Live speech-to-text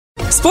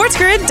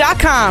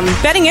SportsGrid.com.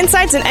 Betting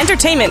insights and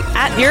entertainment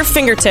at your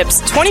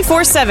fingertips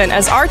 24/7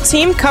 as our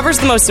team covers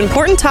the most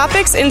important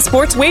topics in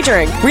sports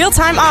wagering.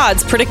 Real-time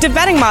odds, predictive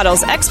betting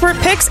models, expert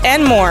picks,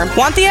 and more.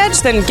 Want the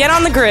edge? Then get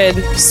on the grid.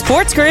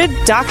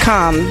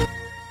 SportsGrid.com.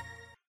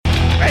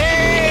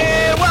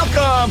 Hey,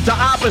 welcome to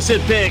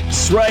Opposite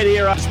Picks right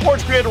here on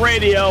Sports Grid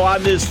Radio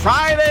on this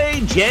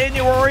Friday,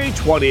 January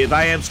 20th.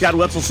 I am Scott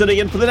Wetzel sitting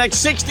in for the next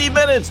 60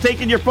 minutes,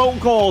 taking your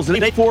phone calls at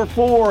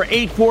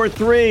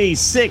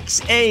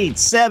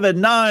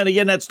 844-843-6879.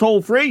 Again, that's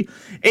toll free,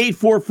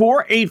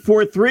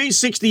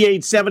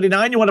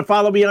 844-843-6879. You want to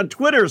follow me on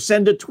Twitter,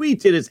 send a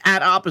tweet. It is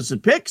at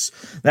Opposite Picks.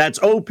 That's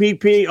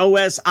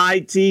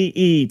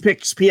OPPOSITE,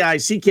 Picks,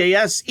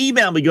 P-I-C-K-S.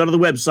 Email me, go to the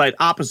website,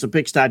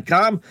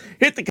 oppositepicks.com.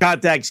 Hit the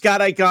contact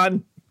Scott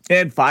icon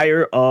and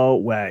fire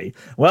away.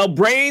 Well,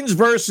 brains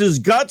versus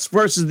guts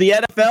versus the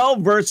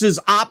NFL versus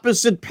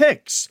opposite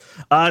picks.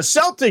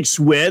 Celtics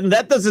win.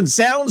 That doesn't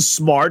sound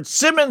smart.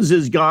 Simmons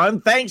is gone.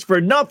 Thanks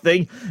for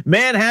nothing.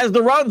 Man has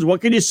the runs.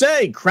 What can you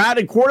say?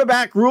 Crowded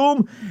quarterback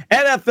room,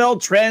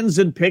 NFL trends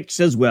and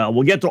picks as well.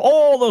 We'll get to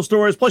all those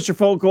stories, plus your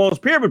phone calls,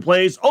 pyramid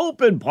plays,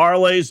 open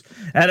parlays,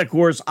 and of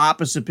course,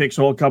 opposite picks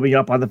all coming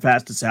up on the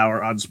fastest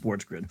hour on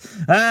Sports Grid.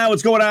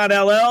 What's going on,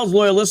 LLs,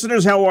 loyal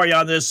listeners? How are you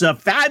on this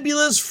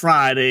fabulous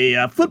Friday?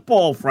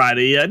 Football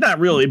Friday. Not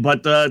really,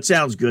 but it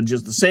sounds good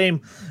just the same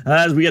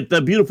as we get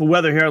the beautiful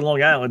weather here on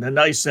Long Island. A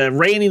nice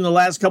raining the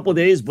last couple of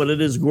days, but it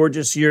is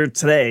gorgeous here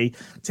today.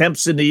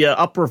 Temps in the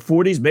upper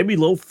 40s, maybe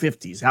low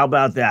 50s. How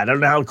about that? I don't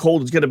know how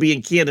cold it's going to be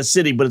in Kansas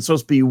City, but it's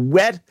supposed to be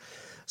wet,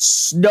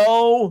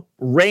 snow,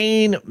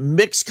 rain,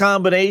 mixed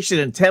combination,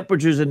 and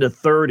temperatures in the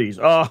 30s.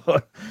 Oh,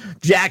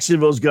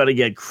 Jacksonville's going to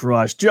get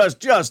crushed.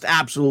 Just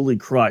absolutely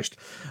crushed.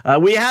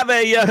 We have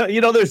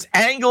there's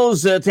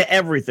angles to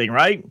everything,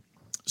 right?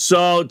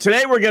 So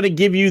today we're going to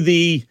give you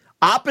the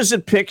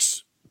opposite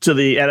picks to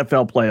the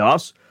NFL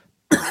playoffs,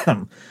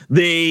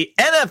 the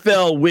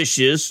NFL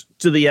wishes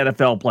to the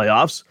NFL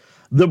playoffs,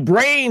 the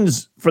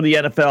brains for the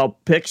NFL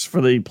picks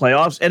for the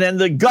playoffs, and then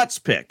the guts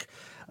pick.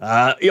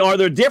 Are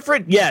they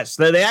different? Yes,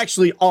 they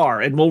actually are,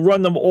 and we'll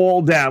run them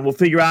all down. We'll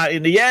figure out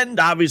in the end,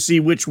 obviously,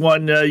 which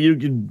one you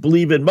can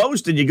believe in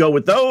most, and you go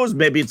with those.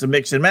 Maybe it's a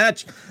mix and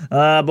match,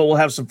 but we'll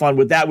have some fun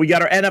with that. We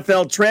got our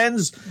NFL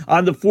trends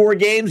on the 4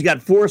 games.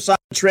 Got 4 side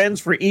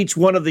trends for each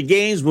one of the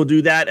games. We'll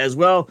do that as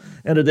well,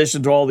 in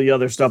addition to all the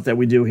other stuff that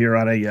we do here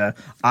on a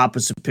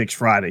Opposite Picks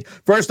Friday.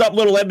 First up,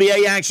 little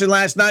NBA action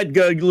last night.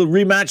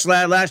 Rematch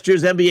last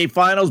year's NBA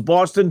Finals.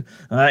 Boston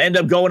end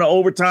up going to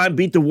overtime,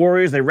 beat the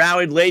Warriors. They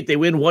rallied late. They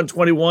win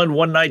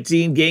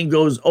 121-119. Game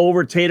goes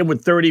over. Tatum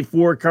with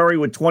 34, Curry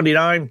with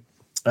 29,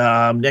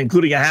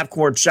 including a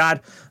half-court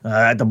shot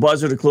at the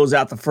buzzer to close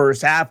out the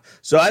first half.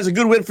 So that's a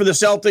good win for the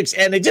Celtics,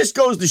 and it just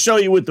goes to show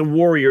you with the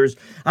Warriors.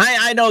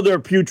 I know they're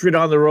putrid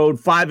on the road,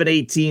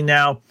 5-18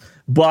 now,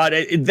 but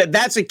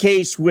that's a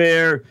case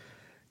where,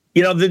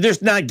 they're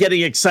just not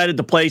getting excited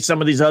to play some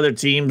of these other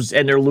teams,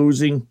 and they're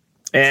losing.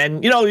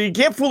 And, you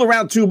can't fool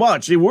around too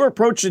much. We're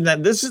approaching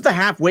that. This is the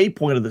halfway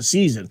point of the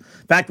season.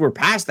 In fact, we're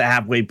past the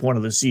halfway point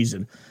of the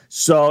season.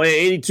 So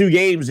 82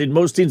 games, and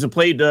most teams have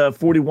played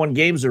 41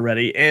 games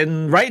already.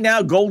 And right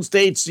now, Golden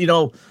State's,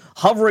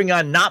 hovering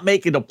on not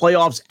making the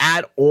playoffs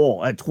at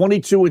all at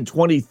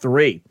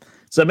 22-23.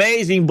 It's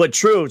amazing, but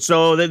true.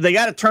 So they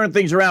got to turn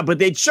things around. But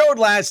they showed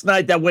last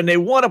night that when they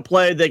want to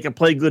play, they can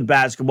play good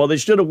basketball. They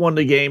should have won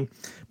the game,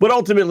 but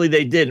ultimately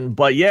they didn't.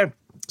 But yeah,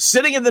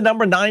 sitting in the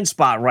number 9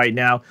 spot right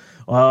now.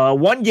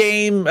 1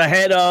 game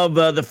ahead of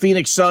the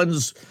Phoenix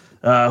Suns,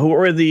 who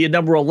are in the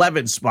number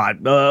 11 spot.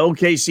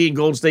 OKC and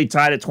Golden State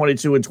tied at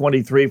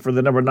 22-23 for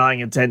the number 9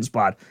 and 10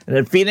 spot. And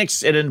then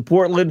Phoenix and then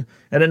Portland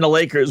and then the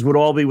Lakers would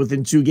all be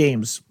within 2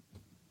 games.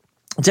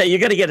 I'll tell you, you're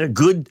going to get a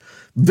good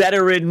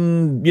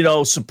veteran,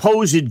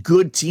 supposed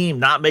good team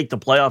not make the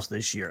playoffs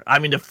this year. I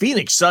mean, the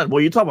Phoenix Suns,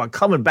 well, you're talking about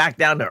coming back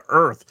down to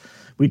earth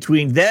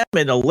between them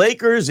and the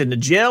Lakers and the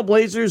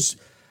Jailblazers.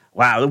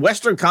 Wow, the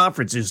Western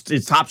Conference is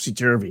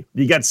topsy-turvy.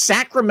 You got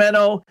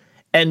Sacramento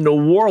and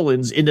New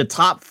Orleans in the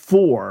top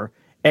 4,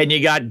 and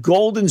you got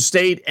Golden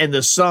State and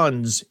the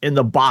Suns in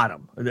the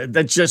bottom.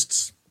 That's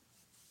just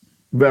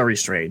very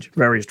strange,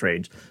 very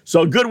strange.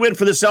 So good win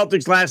for the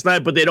Celtics last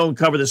night, but they don't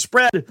cover the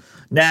spread,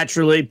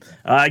 naturally.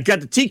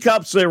 Got the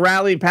Teacups, they're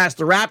rallying past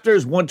the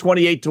Raptors,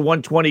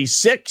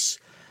 128-126,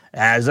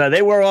 as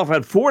they were off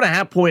at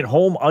 4.5-point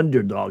home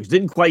underdogs.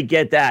 Didn't quite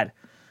get that.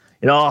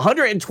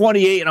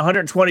 128 and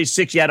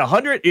 126. You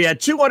had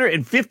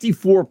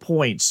 254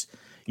 points.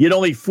 You had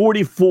only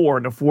 44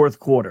 in the fourth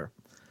quarter.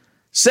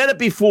 Said it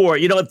before,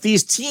 if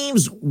these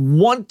teams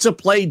want to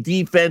play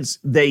defense,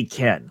 they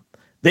can.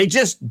 They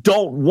just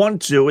don't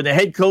want to, and the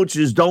head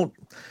coaches don't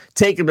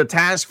take them to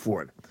task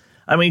for it.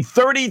 I mean,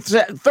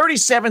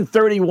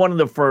 37-31 in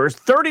the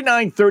first,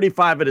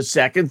 39-35 in the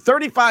second,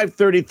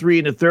 35-33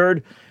 in the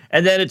third,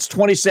 and then it's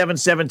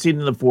 27-17 in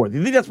the fourth.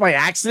 You think that's by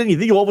accident? You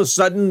think all of a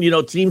sudden,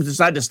 teams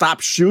decide to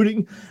stop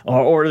shooting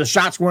or the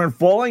shots weren't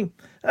falling?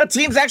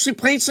 Teams actually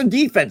played some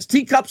defense.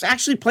 Teacups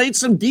actually played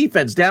some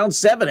defense, down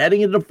 7 heading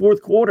into the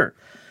fourth quarter.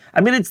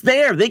 I mean, it's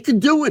there. They could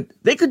do it.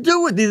 They could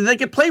do it. They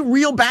could play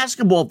real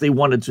basketball if they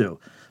wanted to.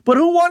 But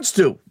who wants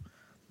to?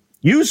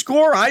 You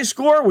score, I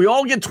score, we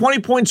all get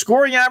 20-point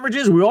scoring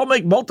averages, we all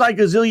make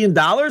multi-gazillion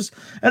dollars,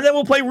 and then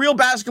we'll play real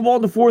basketball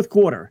in the fourth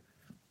quarter.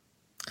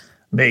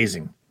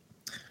 Amazing.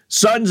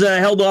 Suns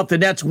held off the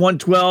Nets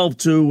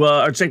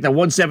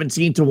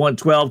 117 to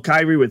 112.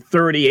 Kyrie with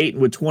 38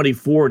 and with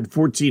 24 and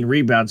 14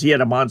 rebounds. He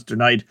had a monster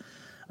night.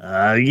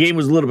 The game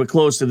was a little bit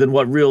closer than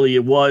what really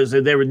it was.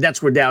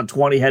 Nets were down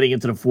 20 heading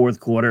into the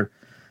fourth quarter.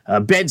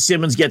 Ben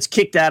Simmons gets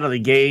kicked out of the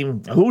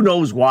game. Who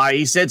knows why?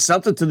 He said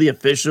something to the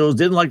officials,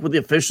 didn't like what the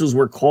officials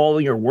were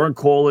calling or weren't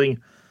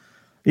calling.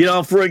 You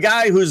know, for a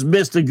guy who's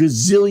missed a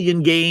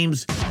gazillion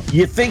games,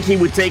 you think he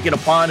would take it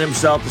upon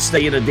himself to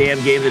stay in a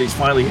damn game that he's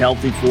finally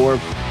healthy for.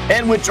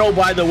 And which, oh,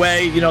 by the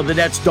way, you know, the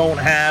Nets don't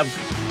have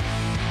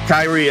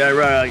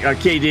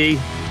KD.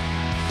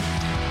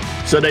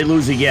 So they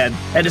lose again.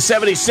 And the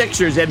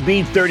 76ers at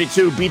beat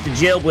 32, beat the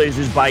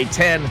Jailblazers by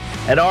 10.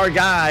 And our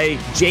guy,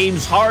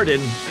 James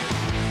Harden,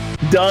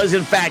 does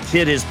in fact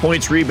hit his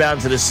points,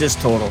 rebounds, and assist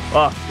total.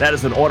 Oh, that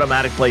is an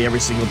automatic play every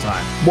single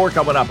time. More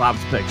coming up,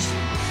 Ops Picks.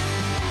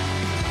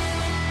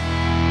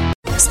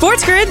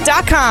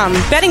 SportsGrid.com.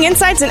 Betting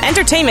insights and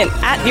entertainment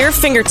at your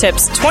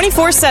fingertips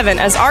 24/7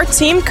 as our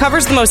team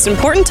covers the most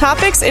important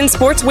topics in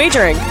sports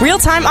wagering.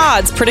 Real-time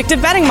odds,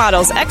 predictive betting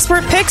models,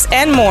 expert picks,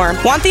 and more.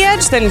 Want the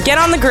edge? Then get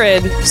on the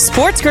grid.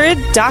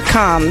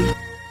 SportsGrid.com.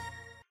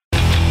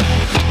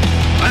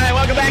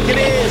 Welcome back. It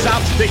is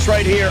Ops Picks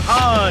right here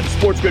on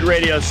Sports Grid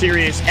Radio,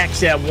 Sirius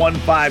XM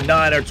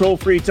 159. Our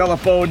toll-free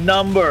telephone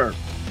number,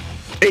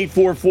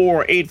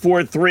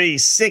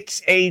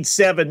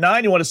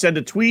 844-843-6879. You want to send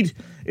a tweet?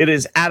 It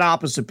is at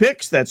Opposite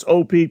Picks. That's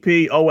OPPOSITE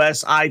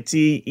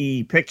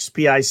Picks,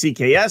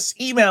 PICKS.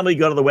 Email me.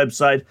 Go to the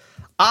website,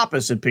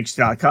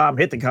 OppositePicks.com.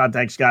 Hit the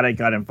contact Scott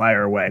Icon and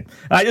fire away.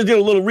 I just did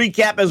a little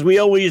recap, as we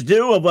always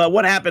do, of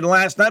what happened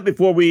last night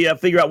before we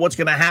figure out what's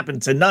going to happen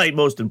tonight,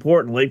 most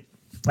importantly.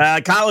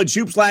 College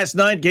hoops last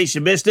night, in case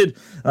you missed it.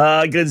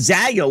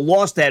 Gonzaga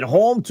lost at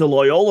home to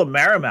Loyola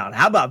Marymount.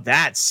 How about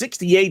that?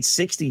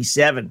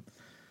 68-67.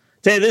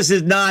 Tell you, this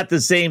is not the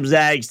same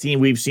Zags team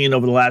we've seen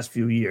over the last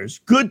few years.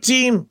 Good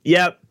team,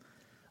 yep.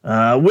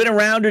 Win a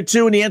round or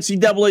two in the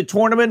NCAA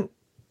tournament,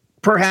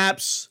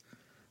 perhaps.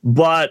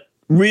 But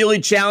really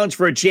challenge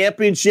for a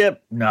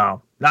championship?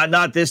 No,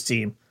 not this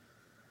team.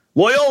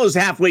 Loyola's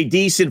halfway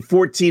decent,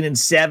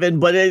 14-7,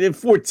 but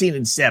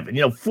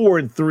 14-7,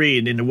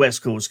 4-3 in the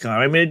West Coast Con.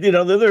 I mean,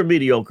 they're a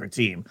mediocre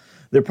team.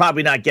 They're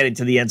probably not getting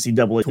to the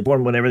NCAA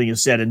tournament when everything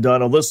is said and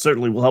done, although this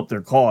certainly will help their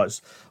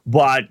cause.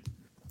 But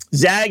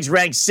Zags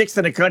ranked 6th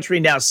in the country,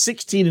 now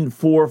 16-4,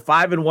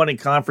 5-1 in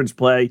conference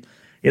play.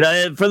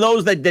 For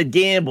those that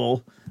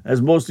gamble,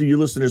 as most of you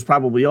listeners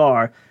probably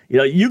are,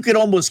 you could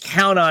almost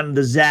count on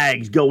the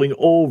Zags going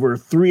over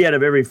 3 out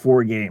of every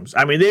 4 games.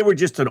 I mean, they were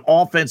just an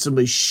offensive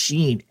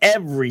machine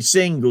every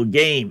single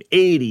game,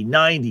 80,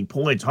 90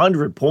 points,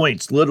 100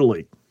 points,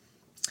 literally.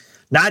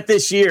 Not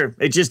this year.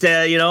 It just,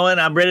 and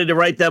I'm ready to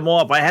write them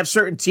off. I have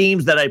certain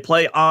teams that I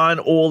play on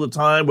all the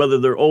time, whether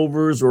they're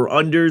overs or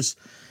unders,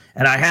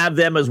 and I have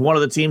them as one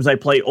of the teams I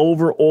play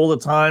over all the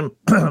time.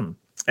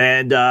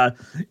 And,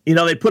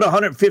 they put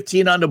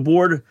 115 on the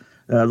board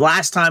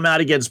last time out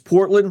against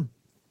Portland,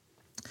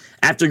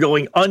 after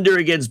going under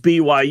against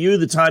BYU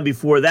the time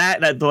before that.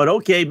 And I thought,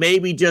 okay,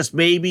 maybe, just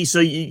maybe. So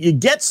you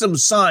get some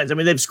signs. I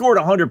mean, they've scored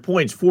 100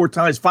 points 4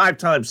 times, 5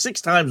 times, 6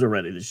 times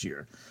already this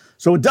year.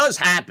 So it does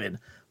happen.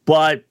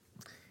 But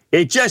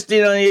it just,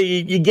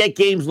 you get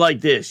games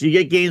like this. You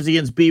get games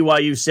against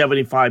BYU,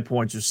 75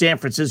 points, or San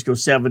Francisco,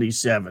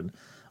 77,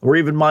 or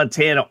even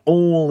Montana,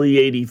 only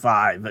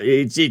 85.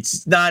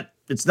 It's not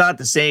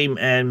the same,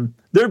 and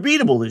they're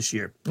beatable this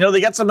year. They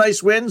got some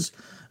nice wins.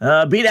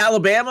 Beat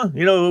Alabama,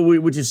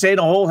 which is saying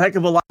a whole heck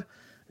of a lot.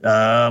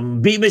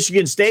 Beat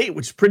Michigan State,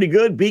 which is pretty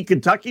good. Beat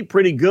Kentucky,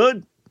 pretty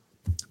good.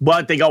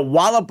 But they got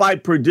walloped by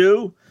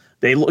Purdue.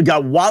 They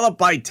got walloped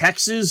by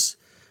Texas.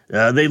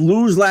 They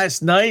lose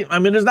last night. I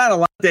mean, there's not a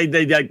lot.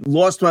 They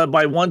lost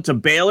by 1 to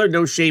Baylor.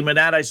 No shame in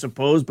that, I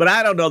suppose. But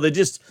I don't know.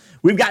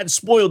 We've gotten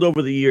spoiled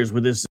over the years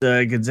with this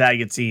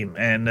Gonzaga team.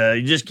 And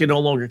you just can no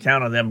longer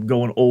count on them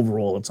going over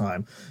all the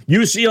time.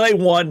 UCLA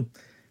won.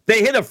 They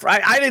hit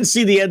I didn't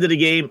see the end of the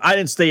game. I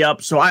didn't stay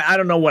up, so I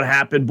don't know what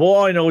happened. But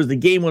all I know is the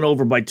game went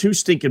over by 2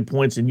 stinking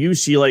points, and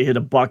UCLA hit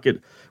a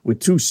bucket with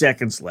 2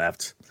 seconds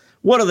left.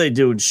 What are they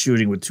doing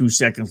shooting with 2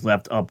 seconds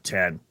left, up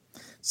 10?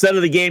 Instead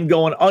of the game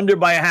going under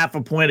by a half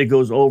a point, it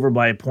goes over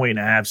by a point and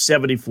a half,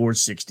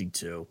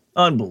 74-62.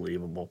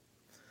 Unbelievable.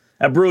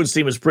 That Bruins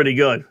team is pretty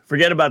good.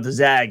 Forget about the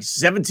Zags.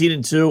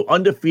 17-2,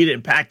 undefeated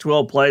in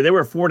Pac-12 play. They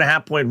were a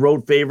 4.5-point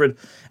road favorite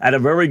at a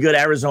very good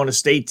Arizona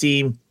State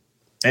team,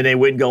 and they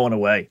win going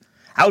away.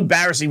 How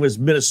embarrassing was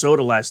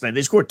Minnesota last night?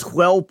 They scored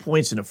 12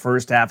 points in the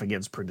first half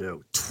against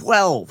Purdue.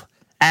 12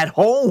 at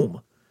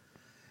home.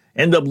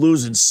 End up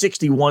losing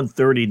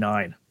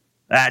 61-39.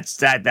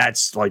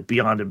 That's like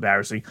beyond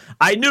embarrassing.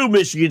 I knew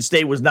Michigan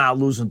State was not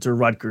losing to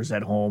Rutgers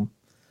at home.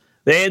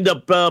 They end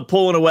up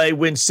pulling away,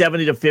 win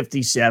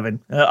 70-57,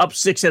 up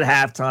 6 at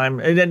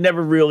halftime, and then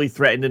never really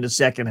threatened in the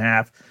second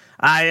half.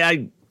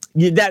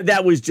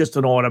 That was just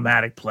an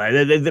automatic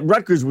play. The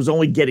Rutgers was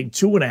only getting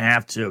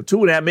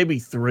 2.5, maybe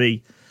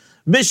 3.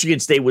 Michigan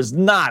State was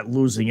not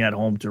losing at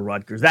home to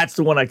Rutgers. That's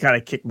the one I kind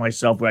of kicked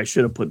myself where I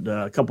should have put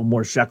a couple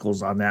more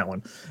shekels on that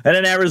one. And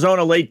then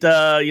Arizona late,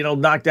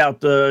 knocked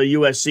out the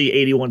USC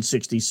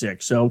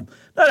 81-66. So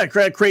not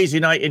a crazy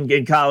night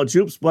in college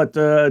hoops, but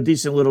a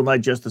decent little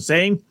night just the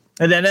same.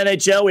 And then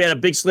NHL, we had a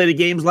big slate of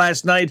games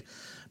last night.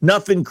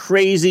 Nothing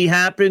crazy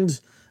happened.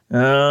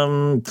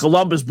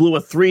 Columbus blew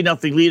a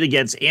 3-0 lead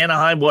against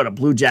Anaheim. What a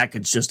Blue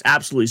Jackets just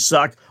absolutely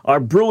suck. Our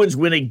Bruins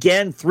win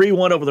again,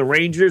 3-1 over the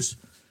Rangers.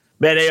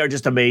 Man, they are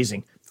just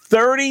amazing.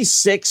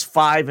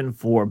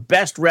 36-5-4,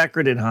 best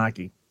record in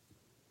hockey.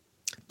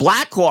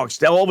 Blackhawks,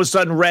 they're all of a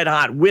sudden red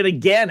hot, win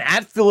again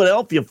at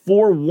Philadelphia,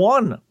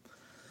 4-1.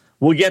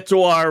 We'll get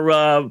to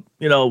our,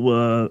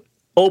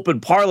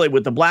 open parlay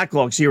with the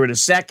Blackhawks here in a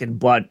second,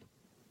 but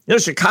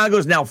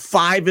Chicago's now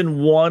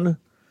 5-1.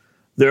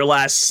 Their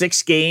last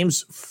 6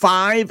 games,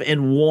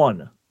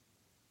 5-1.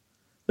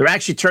 They're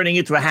actually turning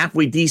into a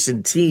halfway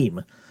decent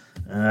team.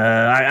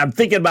 I'm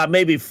thinking about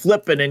maybe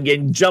flipping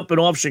and jumping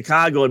off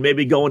Chicago and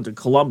maybe going to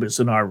Columbus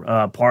in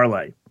our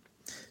parlay.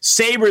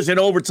 Sabres in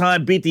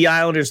overtime beat the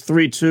Islanders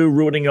 3-2,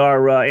 ruining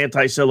our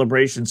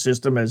anti-celebration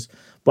system as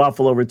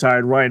Buffalo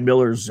retired Ryan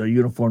Miller's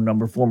uniform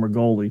number, former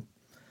goalie.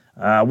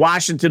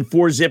 Washington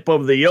 4-0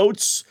 over the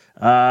Yotes.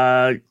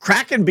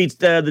 Kraken beats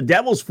the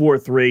Devils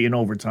 4-3 in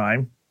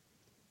overtime.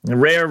 A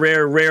rare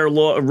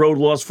road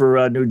loss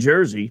for New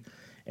Jersey.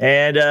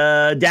 And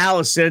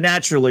Dallas,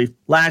 naturally,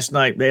 last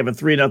night, they have a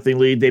 3-0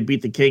 lead. They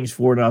beat the Kings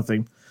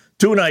 4-0.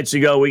 2 nights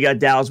ago, we got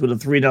Dallas with a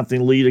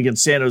 3-0 lead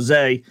against San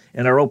Jose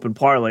in our open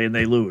parlay, and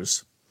they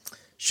lose.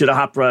 Should have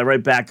hopped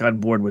right back on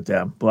board with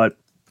them, but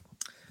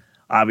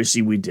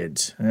obviously we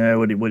didn't.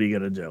 What are you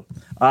going to do?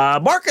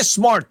 Marcus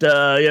Smart,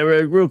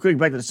 real quick,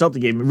 back to the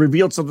Celtic game,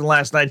 revealed something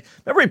last night.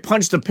 Remember he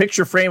punched a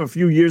picture frame a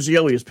few years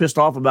ago? He was pissed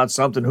off about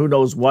something, who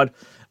knows what.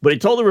 But he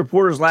told the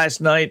reporters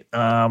last night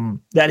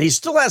that he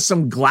still has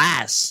some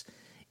glass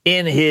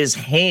in his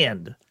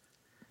hand.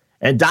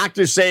 And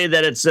doctors say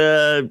that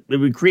it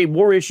would create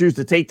more issues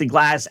to take the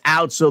glass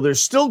out, so there's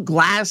still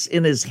glass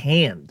in his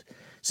hand.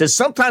 Says,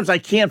 sometimes I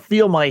can't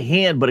feel my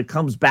hand, but it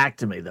comes back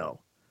to me,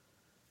 though.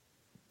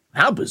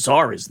 How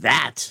bizarre is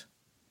that?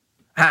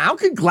 How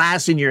could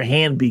glass in your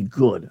hand be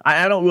good?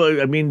 I don't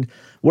really,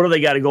 what do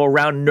they got to go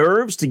around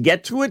nerves to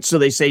get to it? So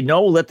they say,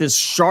 no, let this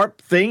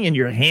sharp thing in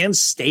your hand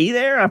stay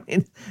there?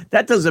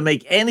 That doesn't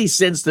make any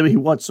sense to me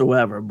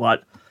whatsoever.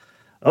 But,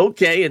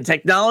 okay, in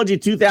technology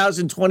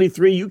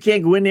 2023, you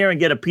can't go in there and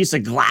get a piece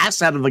of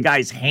glass out of the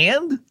guy's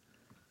hand?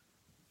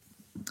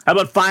 How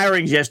about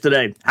firings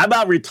yesterday? How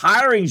about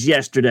retirings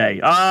yesterday?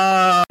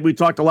 We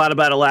talked a lot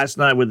about it last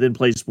night with In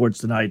Play Sports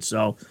Tonight,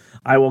 so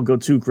I won't go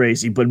too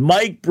crazy. But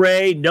Mike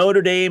Bray,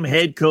 Notre Dame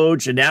head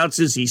coach,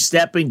 announces he's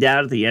stepping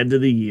down at the end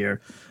of the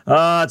year.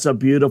 It's a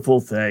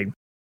beautiful thing.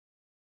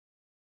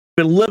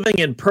 Been living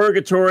in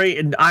purgatory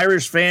in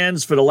Irish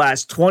fans for the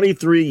last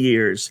 23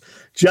 years.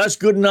 Just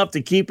good enough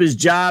to keep his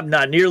job,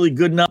 not nearly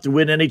good enough to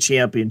win any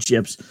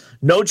championships.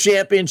 No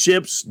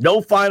championships,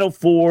 no Final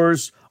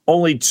Fours,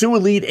 only 2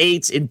 Elite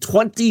Eights in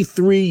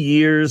 23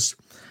 years.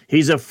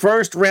 He's a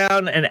first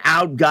round and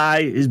out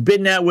guy. He's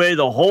been that way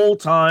the whole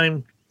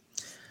time.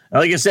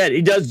 Like I said,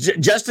 he does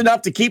just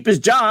enough to keep his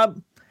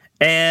job,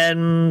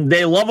 and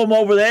they love him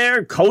over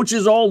there.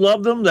 Coaches all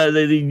love them.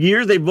 The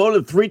years they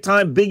voted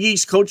 3-time Big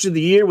East Coach of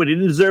the Year when he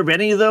didn't deserve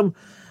any of them.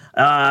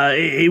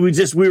 We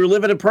were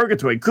living in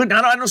purgatory. I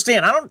don't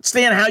understand. I don't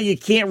understand how you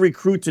can't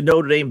recruit to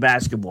Notre Dame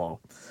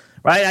basketball,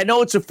 right? I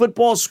know it's a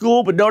football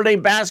school, but Notre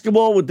Dame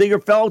basketball with Digger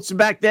Phelps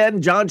back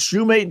then, John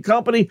Shoemate and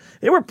company,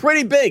 they were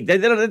pretty big.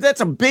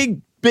 That's a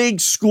big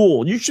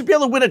school. You should be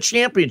able to win a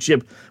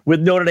championship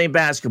with Notre Dame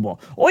basketball.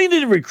 All you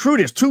need to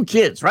recruit is 2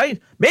 kids, right?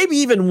 Maybe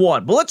even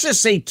 1, but let's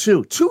just say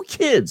 2. 2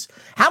 kids.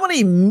 How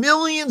many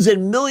millions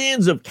and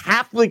millions of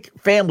Catholic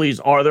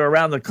families are there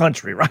around the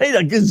country, right?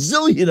 A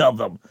gazillion of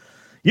them.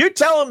 You're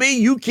telling me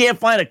you can't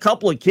find a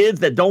couple of kids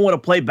that don't want to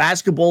play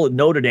basketball at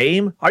Notre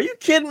Dame? Are you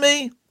kidding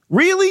me?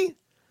 Really?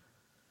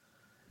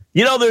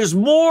 There's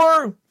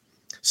more,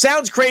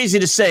 sounds crazy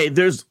to say,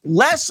 there's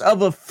less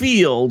of a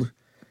field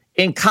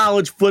in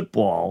college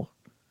football,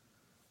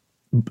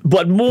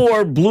 but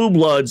more blue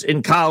bloods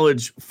in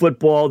college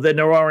football than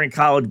there are in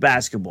college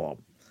basketball.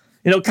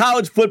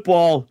 College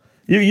football,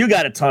 you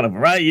got a ton of them,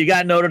 right? You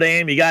got Notre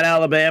Dame, you got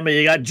Alabama,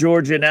 you got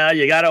Georgia now,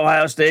 you got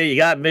Ohio State, you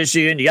got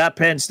Michigan, you got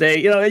Penn State.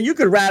 You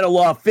could rattle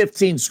off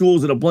 15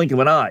 schools in a blink of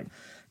an eye.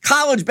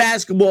 College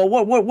basketball,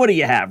 what do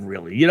you have,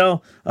 really? You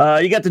got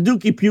the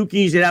Dookie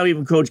Pukies, and now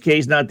even Coach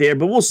K's not there,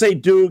 but we'll say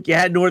Duke. You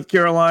had North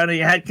Carolina,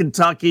 you had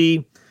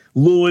Kentucky,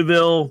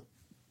 Louisville.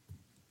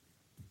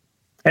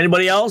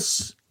 Anybody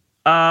else?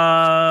 When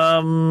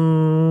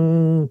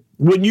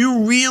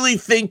you really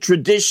think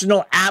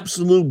traditional,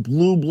 absolute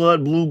blue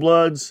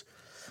bloods,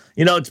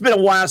 it's been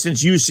a while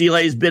since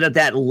UCLA has been at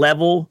that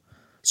level.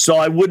 So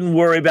I wouldn't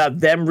worry about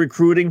them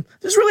recruiting.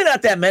 There's really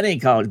not that many in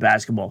college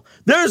basketball.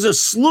 There's a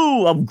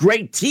slew of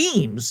great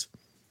teams,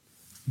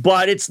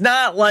 but it's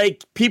not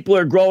like people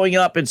are growing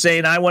up and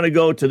saying, I want to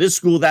go to this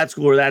school, or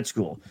that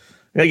school.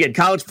 Again,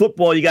 college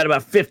football, you got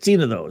about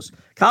 15 of those.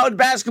 College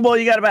basketball,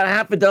 you got about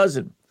half a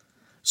dozen.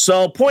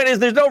 So point is,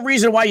 there's no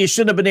reason why you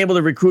shouldn't have been able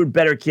to recruit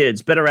better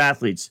kids, better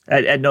athletes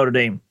at Notre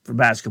Dame for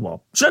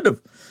basketball. Shouldn't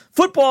have.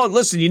 Football,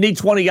 listen, you need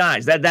 20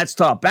 guys. That's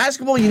tough.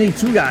 Basketball, you need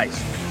 2 guys.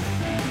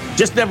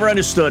 Just never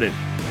understood it.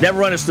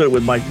 Never understood it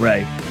with Mike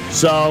Brey.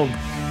 So,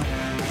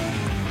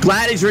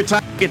 glad he's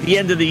retiring at the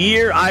end of the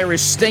year.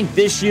 Irish stink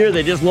this year.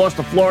 They just lost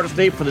to Florida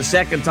State for the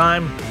second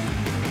time.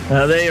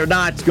 They are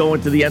not going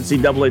to the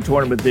NCAA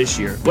tournament this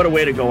year. What a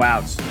way to go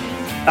out.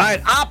 All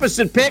right,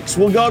 opposite picks.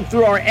 We'll go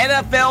through our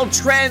NFL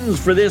trends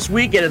for this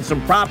weekend and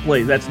some prop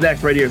plays. That's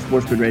next right here at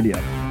Sports Grid Radio.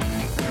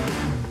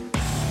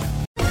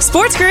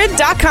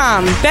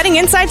 SportsGrid.com. Betting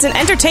insights and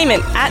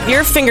entertainment at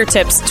your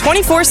fingertips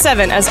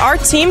 24/7 as our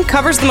team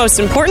covers the most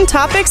important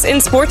topics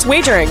in sports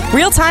wagering.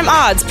 Real-time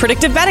odds,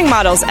 predictive betting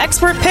models,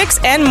 expert picks,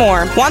 and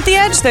more. Want the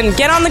edge? Then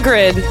get on the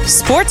grid.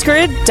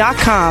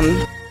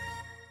 SportsGrid.com.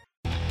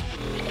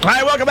 All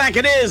right, welcome back.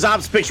 It is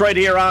Ops Picks right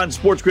here on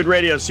Sports Grid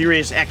Radio,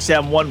 Sirius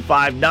XM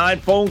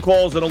 159. Phone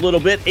calls in a little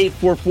bit,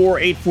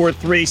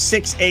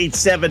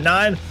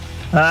 844-843-6879.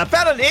 I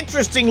found an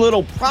interesting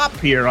little prop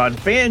here on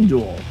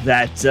FanDuel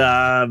that,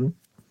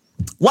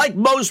 like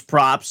most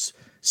props,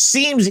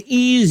 seems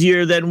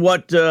easier than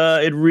what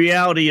in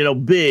reality it'll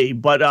be.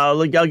 But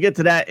I'll get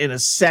to that in a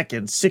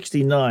second.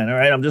 69. All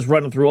right, I'm just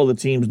running through all the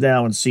teams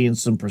now and seeing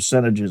some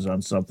percentages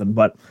on something.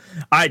 But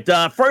all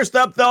right, first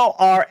up though,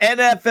 our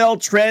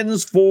NFL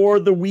trends for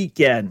the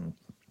weekend.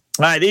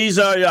 All right, these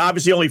are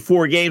obviously only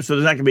 4 games, so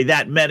there's not going to be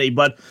that many.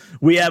 But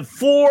we have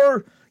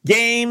 4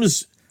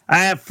 games. I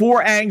have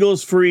 4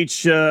 angles for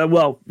each,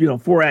 4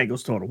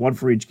 angles total, 1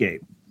 for each game.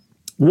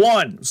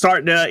 1,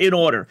 starting in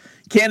order.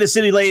 Kansas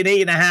City laying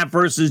 8.5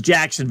 versus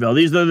Jacksonville.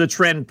 These are the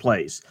trend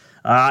plays.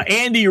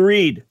 Andy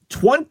Reid,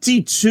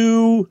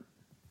 22-3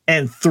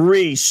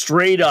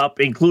 straight up,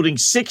 including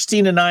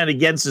 16-9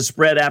 against the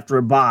spread after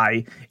a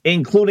bye,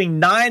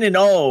 including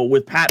 9-0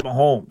 with Pat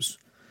Mahomes.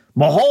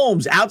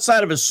 Mahomes,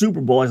 outside of a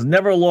Super Bowl, has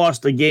never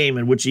lost a game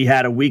in which he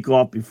had a week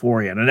off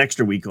beforehand, an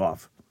extra week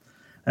off.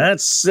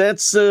 That's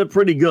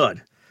pretty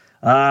good.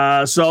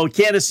 So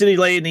Kansas City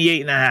laying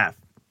the 8.5.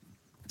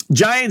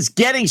 Giants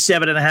getting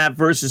 7.5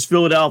 versus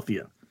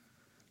Philadelphia.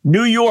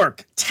 New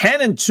York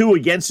 10-2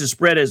 against the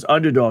spread as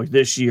underdogs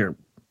this year.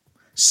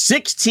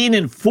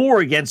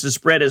 16-4 against the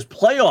spread as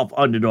playoff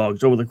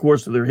underdogs over the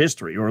course of their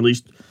history, or at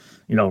least,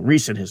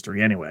 recent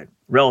history anyway,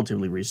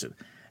 relatively recent.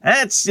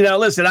 That's,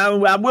 listen,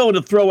 I'm willing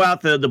to throw out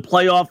the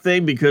playoff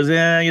thing because,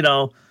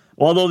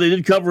 although they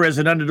did cover as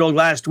an underdog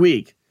last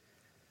week.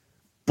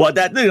 But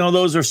that,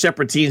 those are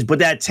separate teams. But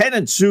that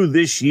 10-2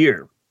 this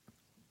year,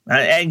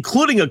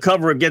 including a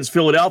cover against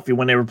Philadelphia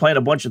when they were playing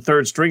a bunch of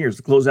third stringers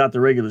to close out the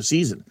regular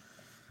season.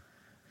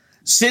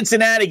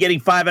 Cincinnati getting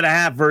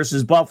 5.5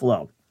 versus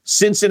Buffalo.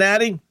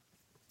 Cincinnati,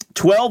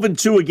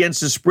 12-2 against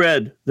the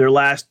spread their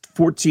last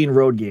 14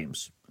 road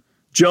games.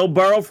 Joe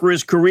Burrow for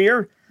his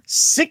career,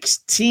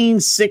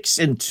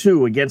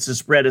 16-6-2 against the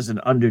spread as an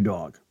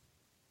underdog.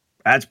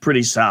 That's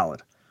pretty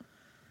solid.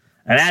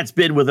 And that's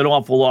been with an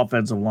awful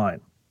offensive line.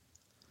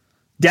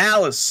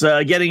 Dallas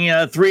getting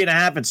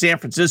 3.5 at San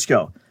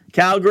Francisco.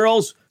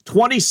 Cowgirls,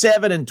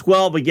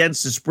 27-12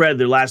 against the spread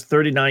their last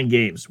 39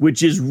 games,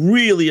 which is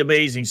really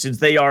amazing since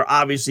they are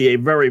obviously a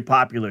very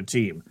popular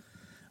team,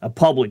 a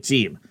public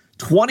team.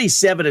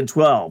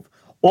 27-12.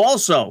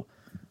 Also,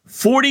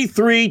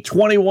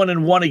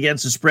 43-21-1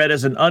 against the spread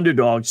as an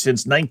underdog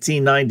since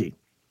 1990.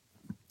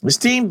 This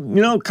team,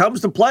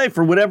 comes to play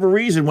for whatever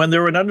reason when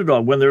they're an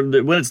underdog. When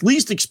it's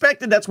least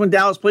expected, that's when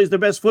Dallas plays their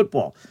best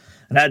football.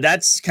 And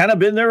that's kind of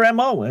been their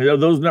MO.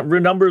 Those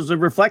numbers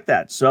reflect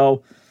that.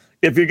 So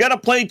if you're going to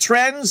play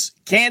trends,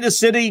 Kansas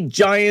City,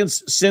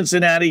 Giants,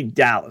 Cincinnati,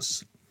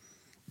 Dallas.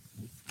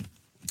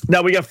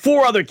 Now we got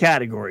 4 other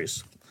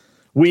categories.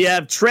 We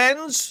have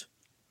trends,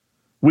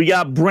 we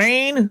got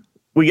brain,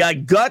 we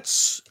got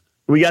guts,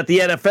 we got the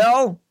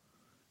NFL,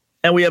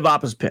 and we have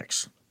opposite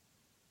picks.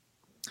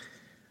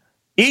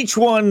 Each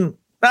one,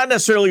 not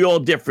necessarily all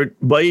different,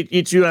 but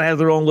each one has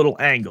their own little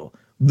angle.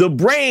 The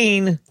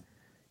brain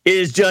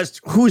is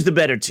just who's the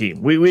better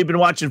team. We've been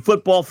watching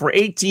football for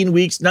 18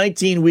 weeks,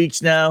 19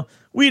 weeks now.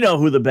 We know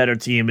who the better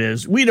team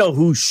is. We know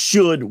who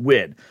should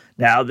win.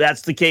 Now,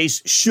 that's the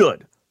case,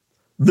 should.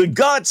 The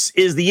guts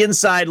is the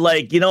inside,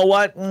 like, you know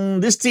what?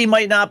 This team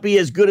might not be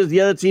as good as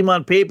the other team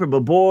on paper,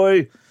 but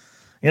boy,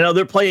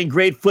 they're playing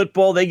great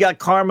football. They got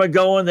karma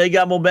going. They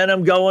got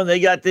momentum going. They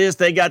got this.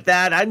 They got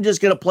that. I'm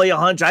just going to play a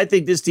hunch. I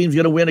think this team's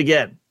going to win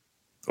again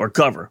or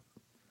cover.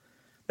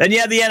 Then you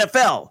have the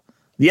NFL.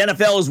 The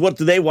NFL is what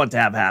do they want to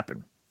have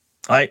happen?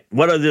 All right.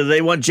 Do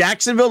they want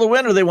Jacksonville to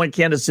win or do they want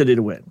Kansas City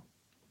to win?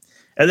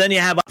 And then you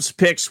have us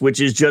picks, which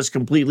is just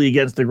completely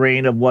against the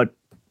grain of what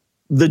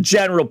the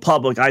general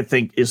public, I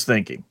think, is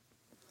thinking.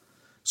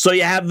 So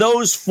you have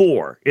those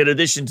 4 in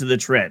addition to the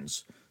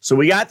trends. So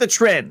we got the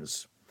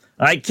trends.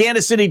 All right,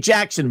 Kansas City,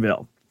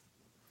 Jacksonville.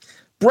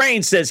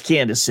 Brain says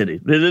Kansas City.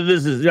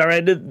 This is all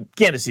right.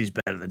 Kansas City's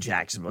better than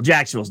Jacksonville.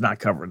 Jacksonville's not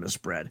covering the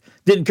spread.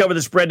 Didn't cover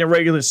the spread in the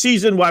regular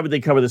season. Why would they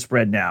cover the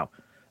spread now?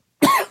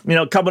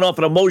 Coming off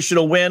an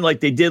emotional win like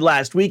they did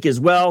last week as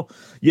well.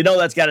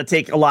 That's got to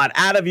take a lot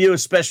out of you,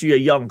 especially a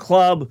young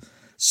club.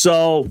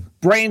 So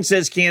Brain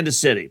says Kansas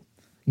City.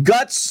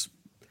 Guts,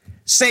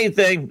 same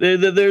thing.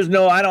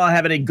 I don't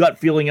have any gut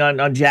feeling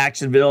on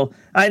Jacksonville.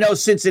 I know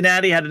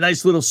Cincinnati had a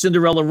nice little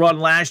Cinderella run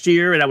last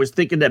year, and I was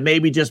thinking that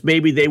maybe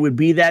they would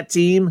be that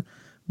team.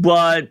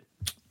 But,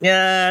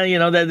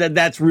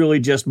 that's really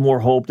just more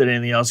hope than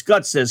anything else.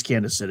 Guts says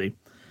Kansas City.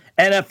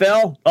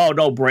 NFL,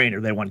 no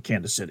brainer. They want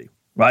Kansas City,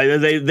 right?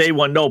 They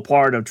want no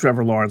part of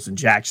Trevor Lawrence in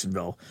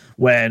Jacksonville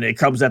when it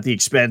comes at the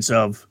expense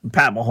of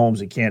Pat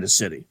Mahomes in Kansas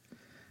City.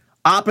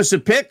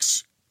 Opposite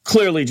picks,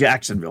 clearly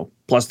Jacksonville,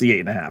 plus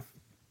the 8.5.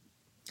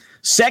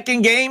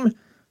 Second game,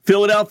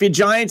 Philadelphia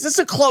Giants. It's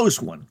a close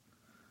one.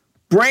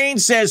 Brain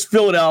says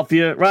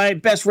Philadelphia,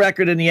 right? Best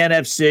record in the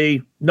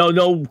NFC.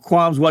 No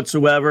qualms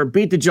whatsoever.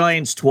 Beat the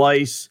Giants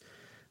twice.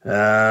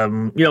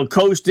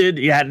 Coasted.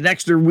 You had an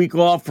extra week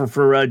off for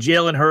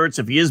Jalen Hurts.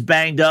 If he is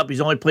banged up, he's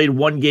only played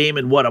one game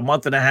in, a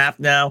month and a half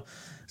now.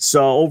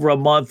 So over a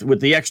month with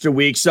the extra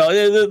week.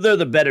 So they're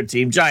the better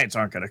team. Giants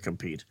aren't going to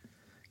compete.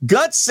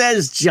 Gut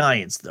says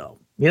Giants, though.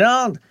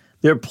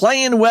 They're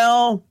playing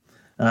well.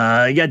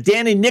 You got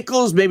Danny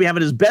Nichols maybe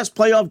having his best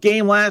playoff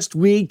game last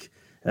week.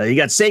 You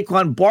got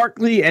Saquon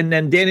Barkley and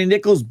then Danny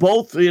Nichols,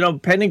 both,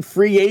 pending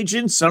free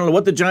agents. I don't know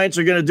what the Giants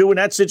are going to do in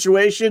that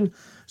situation.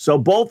 So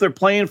both are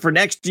playing for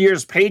next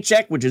year's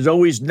paycheck, which is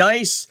always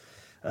nice.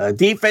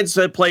 Defense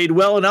played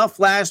well enough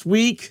last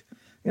week.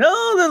 The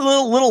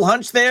little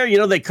hunch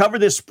there. They covered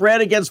this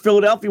spread against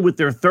Philadelphia with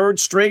their third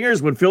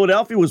stringers when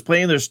Philadelphia was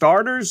playing their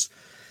starters.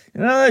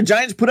 The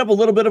Giants put up a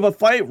little bit of a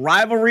fight,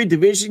 rivalry,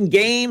 division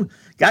game,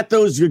 got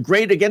those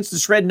great against the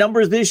spread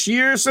numbers this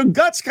year. So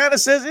Guts kind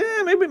of says,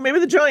 maybe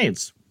the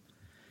Giants.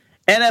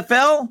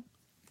 NFL,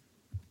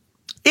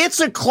 it's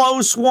a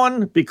close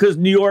one because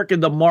New York in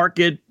the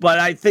market, but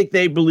I think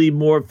they believe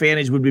more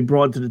advantage would be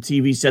brought to the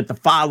TV set the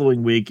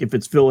following week if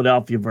it's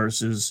Philadelphia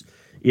versus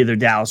either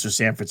Dallas or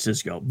San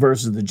Francisco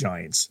versus the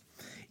Giants.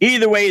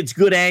 Either way, it's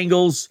good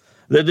angles.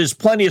 There's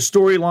plenty of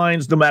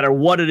storylines, no matter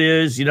what it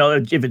is.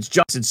 If it's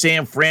Justin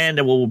San Fran,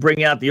 then we'll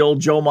bring out the old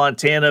Joe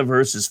Montana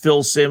versus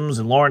Phil Simms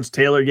and Lawrence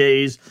Taylor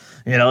days.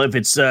 If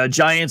it's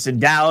Giants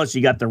and Dallas,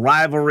 you got the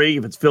rivalry.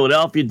 If it's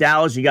Philadelphia,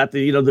 Dallas, you got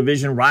the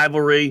division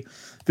rivalry.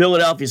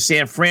 Philadelphia,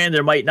 San Fran,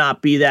 there might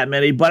not be that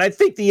many, but I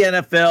think the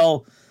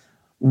NFL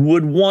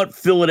would want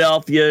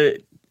Philadelphia,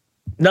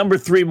 number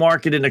 3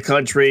 market in the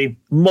country.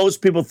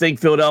 Most people think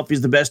Philadelphia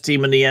is the best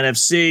team in the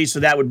NFC, so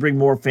that would bring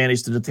more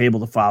fannies to the table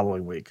the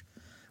following week.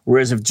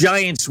 Whereas if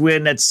Giants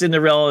win, that's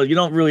Cinderella. You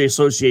don't really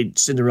associate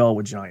Cinderella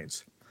with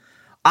Giants.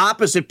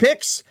 Opposite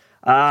picks,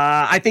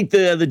 I think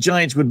the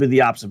Giants would be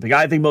the opposite pick.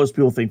 I think most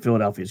people think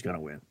Philadelphia is going to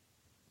win.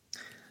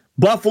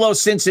 Buffalo,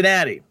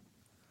 Cincinnati.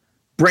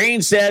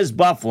 Brain says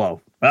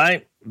Buffalo,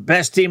 right?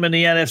 Best team in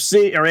the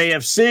NFC or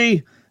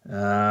AFC.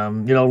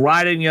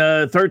 Riding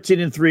a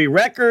 13-3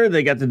 record.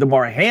 They got the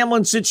DeMar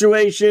Hamlin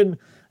situation.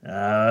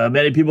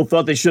 Many people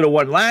thought they should have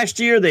won last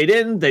year. They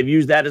didn't. They've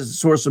used that as a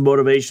source of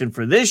motivation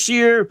for this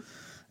year.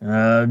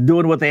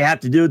 Doing what they have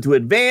to do to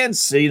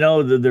advance. They're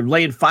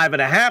laying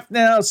 5.5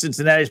 now.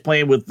 Cincinnati's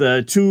playing with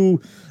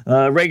 2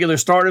 regular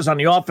starters on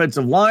the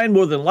offensive line,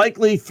 more than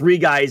likely. 3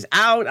 guys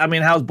out.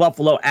 How's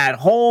Buffalo at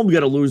home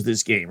going to lose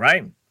this game,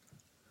 right?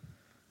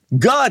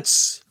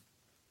 Guts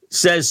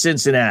says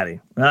Cincinnati.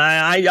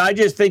 I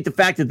just think the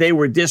fact that they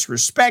were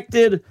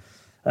disrespected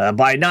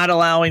by not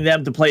allowing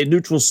them to play a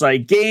neutral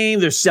site game.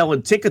 They're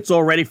selling tickets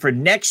already for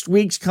next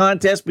week's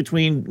contest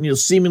between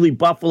seemingly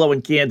Buffalo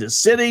and Kansas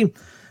City.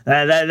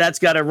 That's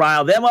got to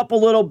rile them up a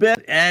little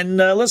bit. And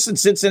listen,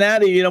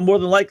 Cincinnati, more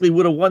than likely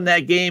would have won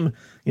that game,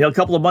 a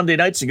couple of Monday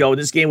nights ago,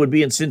 and this game would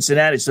be in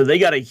Cincinnati. So they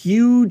got a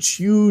huge,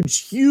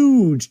 huge,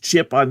 huge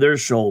chip on their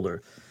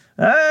shoulder.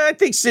 I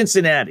think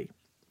Cincinnati.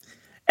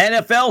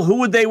 NFL, who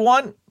would they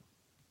want?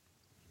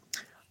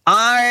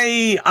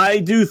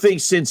 I do think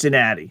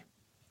Cincinnati,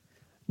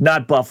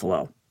 not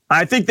Buffalo.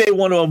 I think they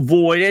want to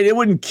avoid it. It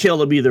wouldn't kill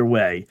them either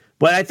way,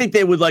 but I think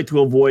they would like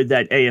to avoid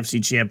that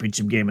AFC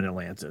Championship game in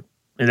Atlanta.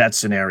 In that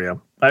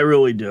scenario, I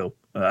really do.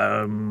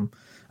 I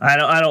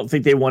don't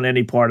think they want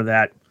any part of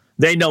that.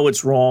 They know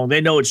it's wrong.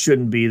 They know it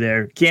shouldn't be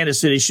there. Kansas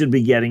City should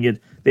be getting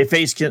it. They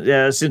face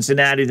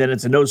Cincinnati, then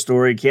it's a no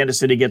story. Kansas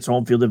City gets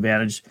home field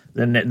advantage.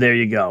 Then there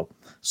you go.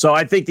 So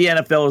I think the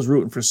NFL is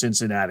rooting for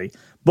Cincinnati.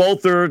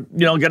 Both are,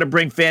 going to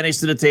bring fannies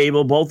to the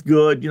table. Both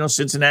good.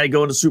 Cincinnati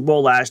going to Super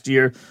Bowl last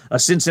year. A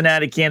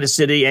Cincinnati, Kansas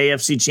City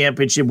AFC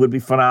Championship would be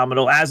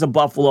phenomenal, as a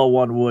Buffalo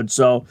one would.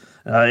 So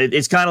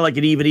it's kind of like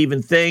an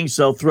even thing.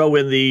 So throw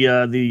in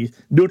the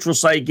neutral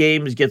site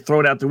games, get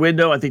thrown out the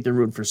window. I think they're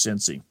rooting for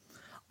Cincy.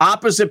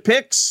 Opposite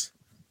picks.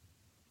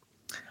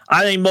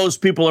 I think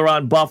most people are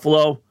on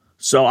Buffalo.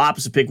 So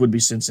opposite pick would be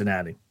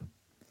Cincinnati.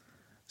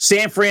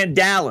 San Fran,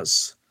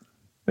 Dallas.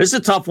 This is a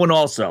tough one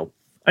also.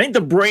 I think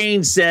the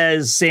brain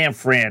says San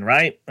Fran,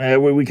 right? Where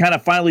we kind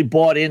of finally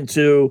bought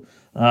into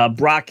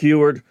Brock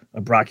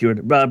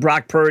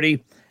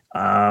Purdy.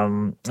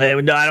 And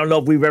I don't know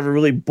if we've ever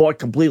really bought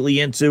completely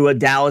into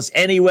Dallas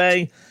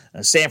anyway.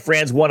 San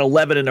Fran's won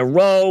 11 in a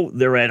row.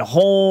 They're at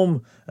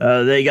home.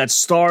 They got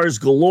stars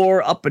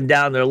galore up and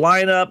down their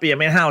lineup. I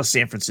mean, how is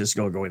San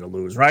Francisco going to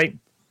lose, right?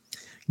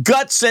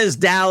 Gut says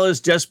Dallas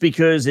just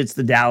because it's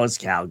the Dallas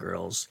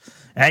Cowgirls.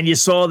 And you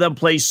saw them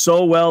play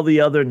so well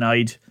the other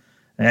night.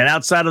 And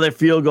outside of their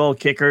field goal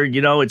kicker,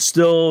 it's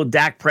still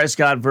Dak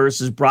Prescott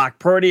versus Brock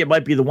Purdy. It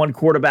might be the one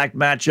quarterback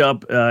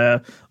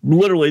matchup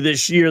literally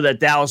this year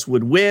that Dallas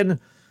would win,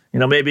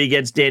 maybe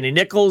against Danny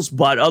Nichols.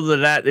 But other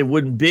than that, it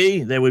wouldn't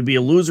be. There would be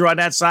a loser on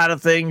that side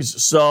of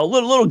things. So a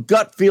little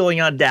gut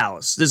feeling on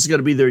Dallas. This is going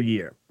to be their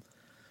year.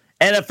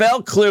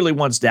 NFL clearly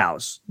wants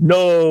Dallas.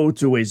 No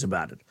two ways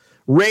about it.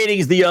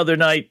 Ratings the other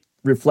night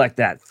reflect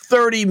that.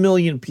 30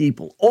 million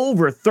people,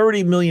 over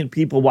 30 million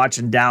people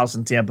watching Dallas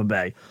and Tampa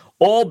Bay.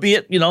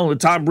 Albeit,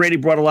 Tom Brady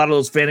brought a lot of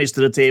those fannies to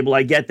the table.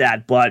 I get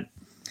that. But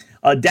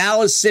a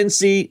Dallas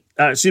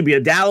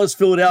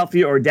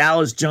Philadelphia or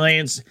Dallas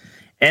Giants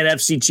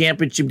NFC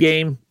Championship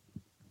game,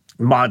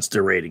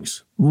 monster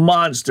ratings.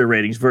 Monster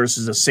ratings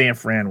versus a San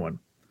Fran one.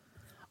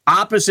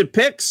 Opposite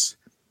picks,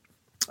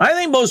 I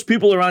think most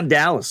people are on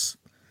Dallas.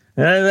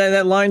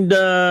 That line, is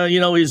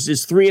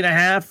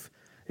 3.5.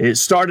 It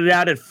started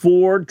out at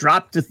 4,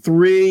 dropped to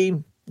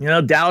 3.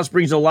 Dallas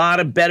brings a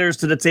lot of bettors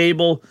to the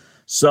table.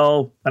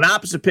 So an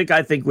opposite pick,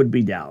 I think, would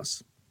be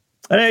Dallas.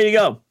 And there you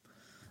go.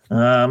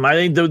 I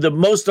think the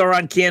most are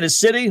on Kansas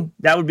City.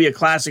 That would be a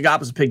classic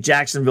opposite pick,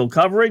 Jacksonville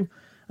covering.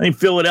 I think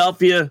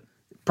Philadelphia,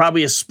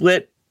 probably a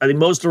split. I think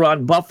most are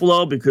on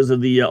Buffalo because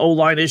of the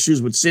O-line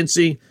issues with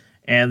Cincy.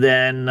 And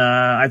then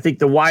I think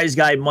the wise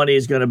guy money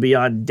is going to be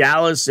on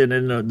Dallas, and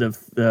then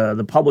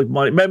the public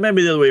money,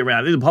 maybe the other way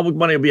around. I think the public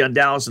money will be on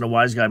Dallas, and the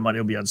wise guy money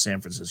will be on San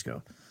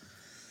Francisco.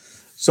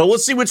 So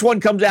let's see which one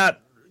comes out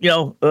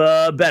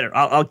better.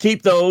 I'll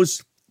keep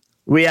those.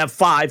 We have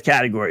 5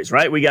 categories,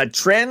 right? We got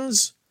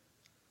trends,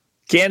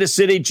 Kansas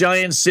City,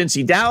 Giants,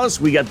 Cincy, Dallas.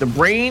 We got the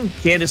brain,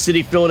 Kansas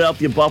City,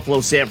 Philadelphia,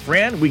 Buffalo, San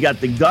Fran. We got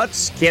the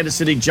guts, Kansas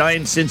City,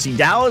 Giants, Cincy,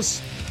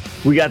 Dallas.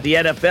 We got the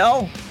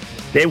NFL.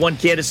 They won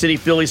Kansas City,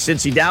 Philly,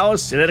 Cincy,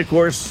 Dallas. And then, of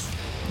course,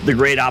 the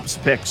great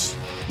opposite picks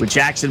with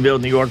Jacksonville,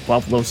 New York,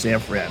 Buffalo, San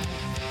Fran.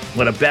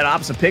 When a bet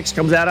opposite picks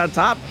comes out on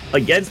top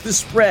against the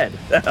spread,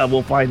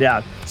 we'll find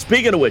out.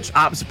 Speaking of which,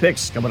 opposite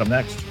picks coming up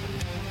next.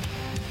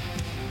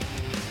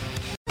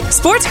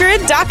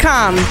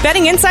 SportsGrid.com.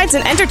 Betting insights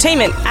and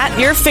entertainment at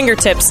your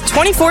fingertips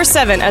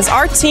 24/7 as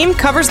our team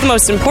covers the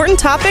most important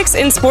topics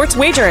in sports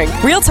wagering.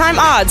 Real-time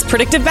odds,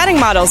 predictive betting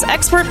models,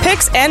 expert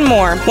picks, and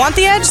more. Want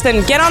the edge?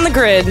 Then get on the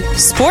grid.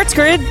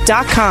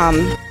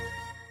 SportsGrid.com.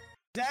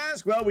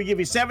 Well, we give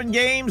you 7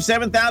 games,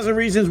 7,000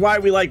 reasons why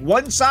we like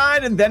one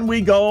side, and then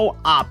we go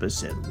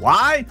opposite.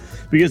 Why?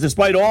 Because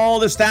despite all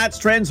the stats,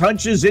 trends,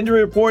 hunches, injury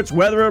reports,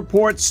 weather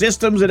reports,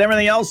 systems, and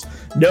everything else,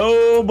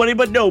 nobody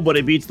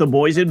beats the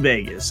boys in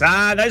Vegas.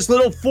 Nice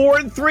little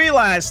 4-3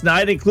 last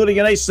night, including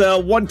a nice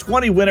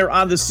 120 winner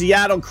on the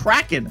Seattle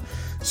Kraken.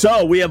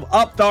 So we have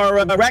upped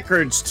our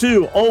records,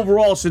 too,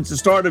 overall since the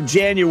start of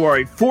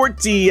January.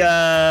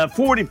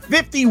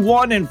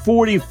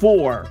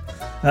 51-44.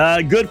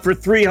 Good for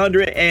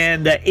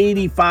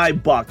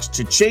 $385.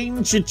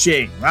 Cha-ching,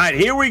 cha-ching. All right,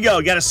 here we go.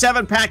 Got a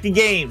 7-pack of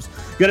games.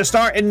 Going to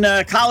start in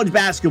college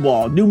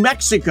basketball. New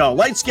Mexico,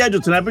 light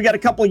schedule tonight. We got a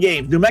couple of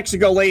games. New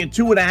Mexico laying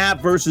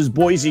 2.5 versus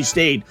Boise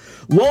State.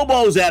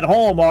 Lobos at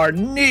home are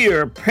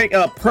near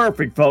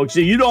perfect, folks.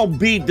 You don't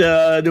beat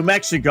New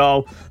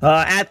Mexico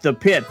at the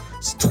pit.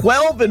 It's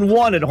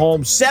 12-1 at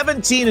home,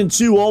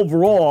 17-2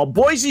 overall.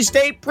 Boise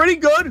State, pretty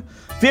good.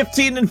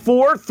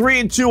 15-4,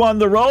 3-2 on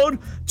the road.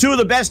 2 of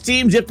the best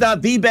teams, if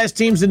not the best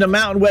teams in the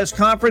Mountain West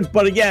Conference.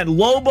 But again,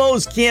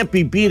 Lobos can't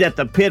be beat at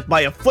the pit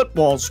by a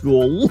football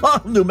school.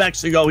 Love New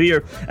Mexico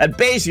here at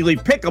basically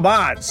pick 'em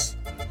odds.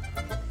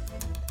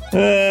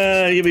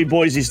 Give me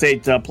Boise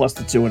State plus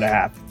the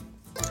 2.5.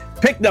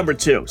 Pick number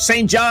 2,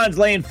 St. John's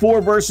laying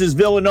 4 versus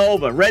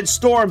Villanova. Red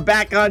Storm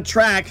back on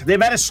track. They've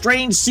had a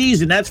strange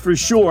season, that's for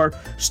sure.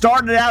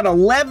 Started out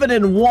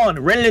 11-1,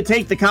 ready to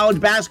take the college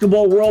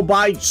basketball world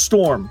by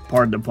storm,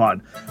 pardon the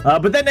pun.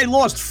 But then they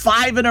lost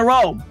 5 in a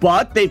row.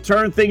 But they've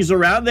turned things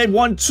around. They've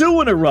won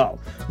 2 in a row.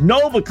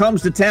 Nova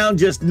comes to town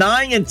just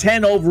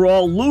 9-10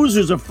 overall.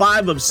 Losers are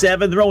 5 of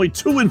 7. They're only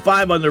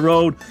 2-5 on the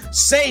road.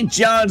 St.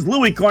 John's,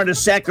 Louis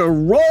Carnesecca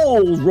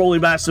rolls Rolly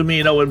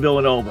Massimino and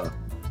Villanova.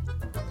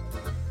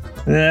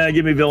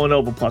 Give me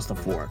Villanova plus the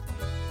 4.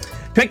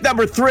 Pick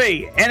number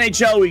 3,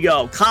 NHL we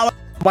go. Colorado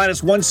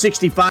minus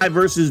 165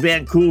 versus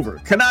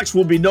Vancouver. Canucks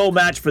will be no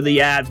match for the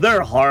Avs.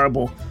 They're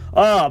horrible.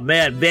 Oh,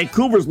 man.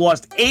 Vancouver's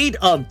lost 8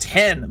 of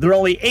 10. They're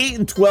only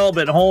 8-12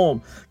 at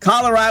home.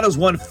 Colorado's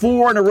won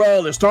 4 in a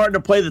row. They're starting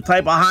to play the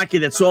type of hockey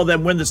that saw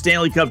them win the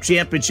Stanley Cup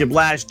championship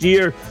last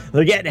year.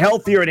 They're getting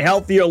healthier and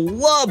healthier.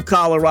 Love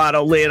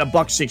Colorado laying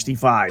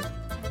 $1.65.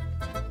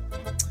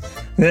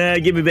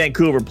 Give me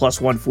Vancouver plus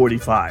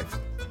 145.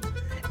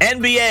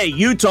 NBA,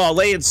 Utah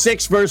laying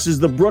 6 versus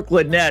the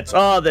Brooklyn Nets.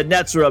 Oh, the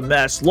Nets are a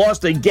mess.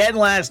 Lost again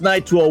last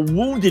night to a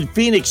wounded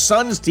Phoenix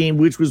Suns team,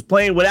 which was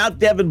playing without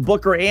Devin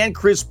Booker and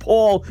Chris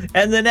Paul,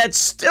 and the Nets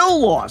still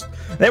lost.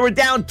 They were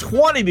down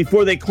 20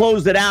 before they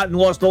closed it out and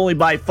lost only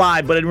by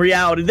 5, but in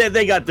reality,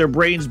 they got their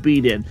brains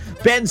beat in.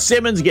 Ben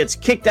Simmons gets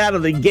kicked out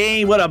of the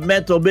game. What a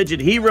mental midget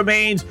he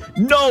remains.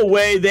 No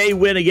way they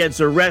win against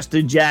a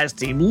rested Jazz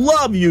team.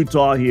 Love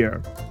Utah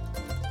here.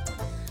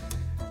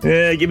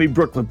 Give me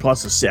Brooklyn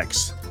plus a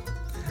 6.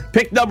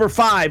 Pick number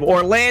 5,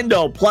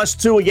 Orlando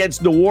 +2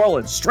 against New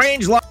Orleans.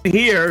 Strange line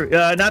here.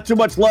 Not too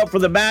much love for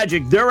the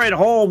Magic. They're at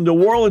home.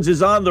 New Orleans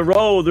is on the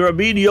road. They're a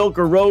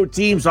mediocre road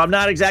team, so I'm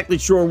not exactly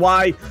sure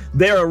why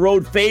they're a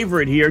road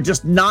favorite here.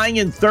 Just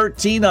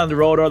 9-13 on the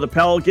road are the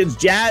Pelicans.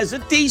 Jazz,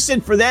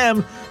 decent for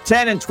them.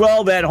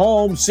 10-12 at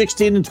home.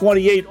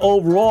 16-28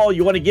 overall.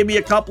 You want to give me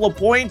a couple of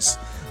points?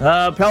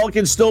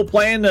 Pelicans still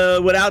playing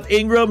without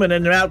Ingram and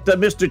then without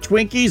Mr.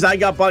 Twinkies. I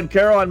got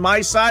Banchero on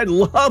my side.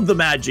 Love the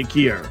Magic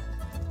here.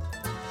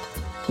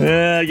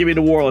 Give me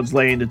New Orleans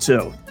laying the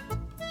 2.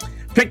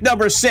 Pick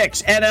number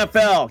 6,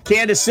 NFL.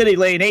 Kansas City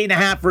laying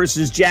 8.5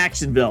 versus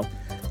Jacksonville.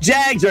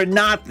 Jags are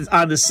not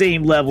on the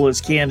same level as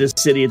Kansas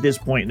City at this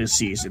point in the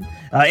season.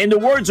 In the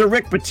words of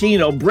Rick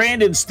Pitino,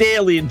 Brandon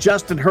Staley and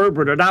Justin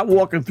Herbert are not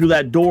walking through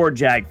that door,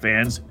 Jag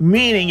fans.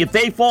 Meaning, if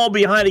they fall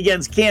behind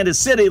against Kansas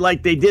City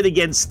like they did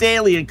against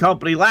Staley and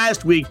company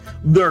last week,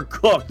 they're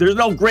cooked. There's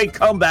no great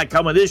comeback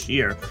coming this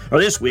year, or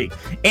this week.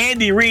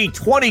 Andy Reid,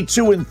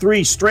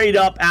 22-3 straight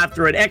up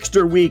after an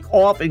extra week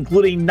off,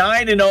 including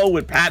 9-0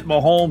 with Pat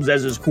Mahomes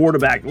as his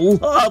quarterback.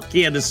 Love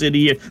Kansas City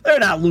here. They're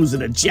not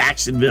losing to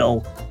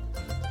Jacksonville.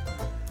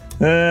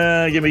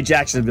 Give me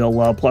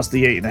Jacksonville plus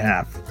the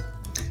 8.5.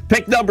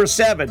 Pick number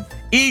 7,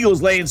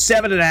 Eagles laying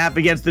 7.5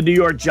 against the New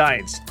York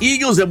Giants.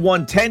 Eagles have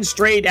won 10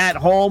 straight at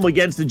home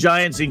against the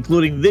Giants,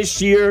 including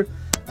this year.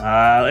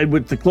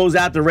 To close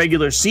out the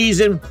regular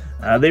season,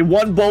 they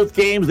won both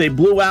games. They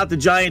blew out the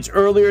Giants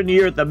earlier in the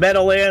year at the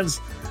Meadowlands.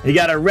 You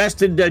got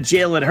arrested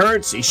Jalen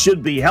Hurts. He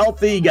should be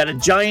healthy. You got a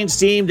Giants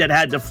team that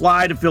had to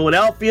fly to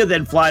Philadelphia,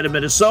 then fly to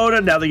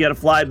Minnesota. Now they got to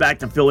fly back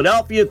to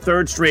Philadelphia.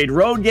 3rd straight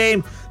road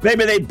game.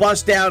 Maybe they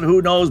bust down.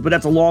 Who knows? But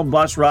that's a long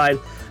bus ride.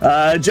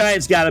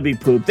 Giants got to be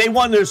pooped. They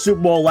won their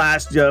Super Bowl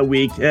last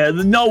week.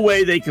 No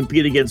way they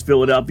compete against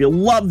Philadelphia.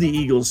 Love the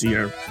Eagles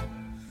here.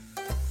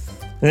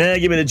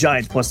 Give me the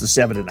Giants plus the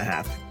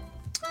 7.5.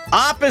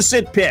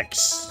 Opposite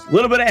picks. A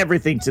little bit of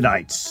everything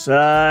tonight.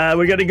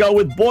 We're going to go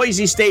with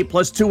Boise State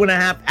plus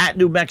 2.5 at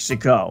New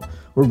Mexico.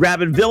 We're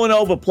grabbing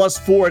Villanova plus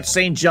 4 at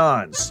St.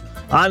 John's.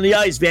 On the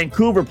ice,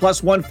 Vancouver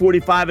plus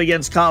 145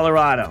 against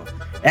Colorado.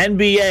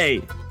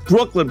 NBA,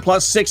 Brooklyn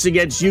plus 6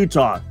 against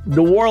Utah.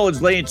 New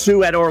Orleans laying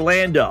 2 at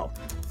Orlando.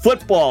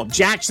 Football,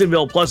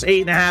 Jacksonville plus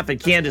 8.5 at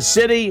Kansas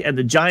City. And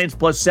the Giants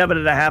plus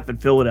 7.5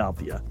 at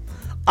Philadelphia.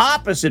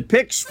 Opposite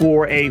picks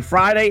for a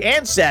Friday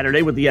and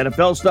Saturday with the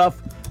NFL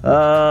stuff.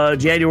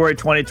 January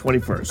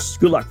 2021.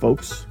 Good luck,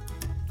 folks.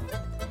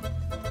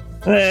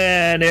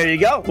 And there you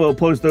go. We'll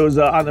post those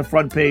on the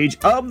front page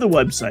of the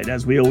website,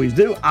 as we always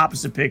do,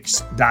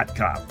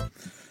 oppositepicks.com.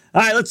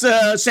 All right,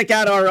 let's check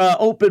out our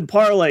open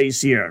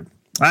parlays here.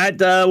 All right,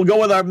 we'll go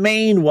with our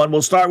main one.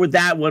 We'll start with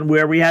that one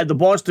where we had the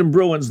Boston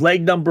Bruins,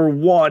 leg number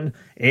 1,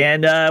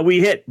 and we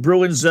hit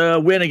Bruins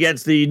win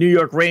against the New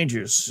York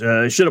Rangers.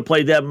 Should have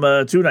played them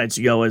 2 nights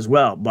ago as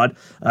well, but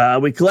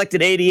we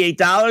collected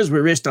 $88. We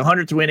risked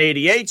 $100 to win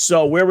 $88,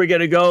 so where are we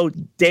going to go?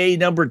 Day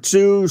number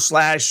 2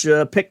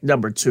 / pick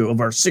number 2 of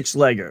our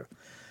 6-legger.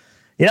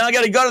 I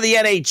got to go to the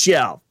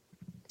NHL.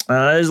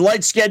 There's a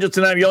light schedule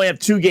tonight. We only have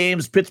 2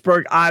 games,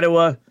 Pittsburgh,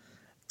 Ottawa.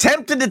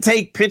 Tempted to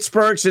take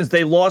Pittsburgh since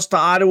they lost to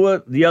Ottawa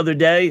the other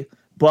day,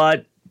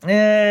 but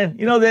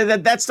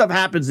that stuff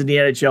happens in the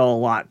NHL a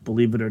lot,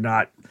 believe it or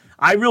not.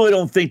 I really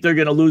don't think they're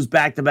going to lose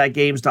back-to-back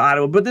games to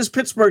Ottawa, but this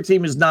Pittsburgh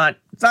team is not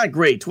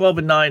great,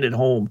 12-9 at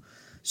home.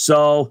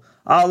 So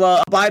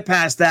I'll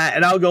bypass that,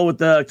 and I'll go with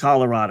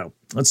Colorado.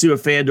 Let's see what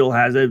FanDuel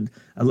has.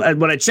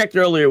 When I checked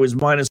earlier, it was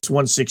minus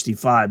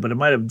 165, but it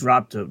might have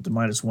dropped to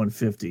minus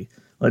 150.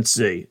 Let's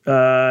see.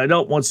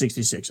 No,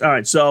 166. All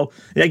right, so,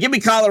 yeah, give me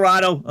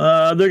Colorado.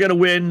 They're going to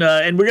win,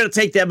 and we're going to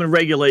take them in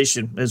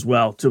regulation as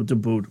well to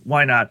boot.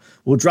 Why not?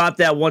 We'll drop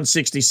that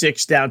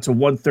 166 down to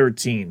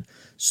 113.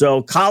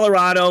 So,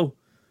 Colorado,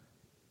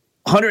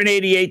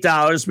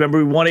 $188. Remember,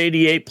 we won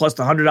 $188 plus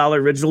the $100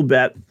 original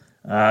bet.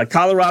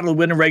 Colorado will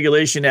win in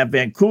regulation at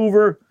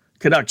Vancouver.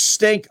 Canucks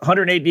stink,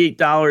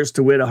 $188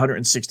 to win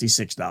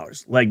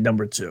 $166. Leg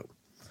number 2. All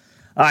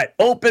right,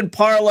 open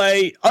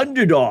parlay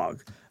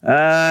underdog.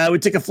 We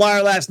took a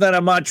flyer last night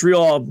on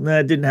Montreal.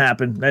 It didn't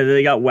happen.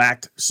 They got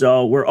whacked.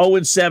 So we're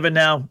 0-7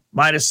 now,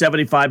 minus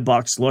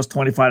 $75. Lost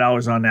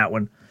 $25 on that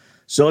one.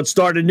 So let's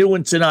start a new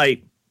one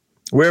tonight.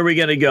 Where are we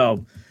going to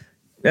go?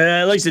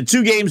 Like I said,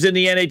 2 games in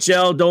the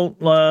NHL.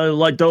 Don't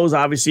like those,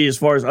 obviously, as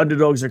far as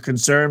underdogs are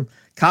concerned.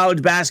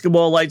 College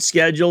basketball light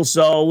schedule.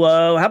 So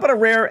how about a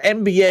rare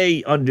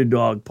NBA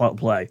underdog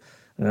play?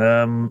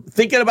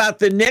 Thinking about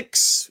the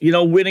Knicks,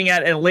 winning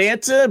at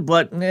Atlanta,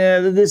 but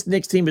this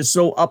Knicks team is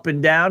so up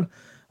and down.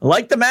 I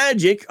like the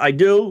Magic, I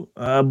do,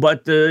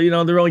 but they're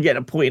only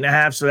getting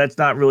 1.5, so that's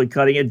not really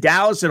cutting it.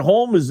 Dallas at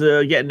home is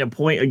getting a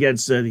point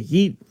against the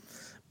Heat,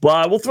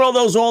 but we'll throw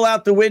those all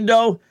out the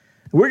window.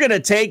 We're going to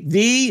take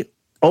the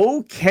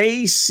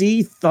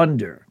OKC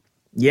Thunder.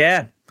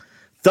 Yeah,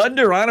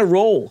 Thunder on a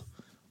roll,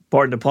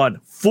 pardon the pun.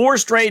 4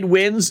 straight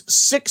wins,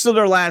 6 of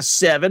their last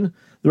 7.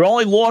 Their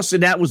only loss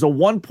in that was a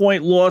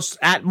 1-point loss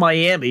at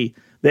Miami.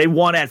 They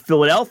won at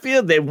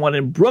Philadelphia. They won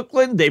in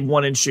Brooklyn. They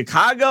won in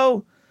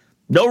Chicago.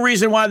 No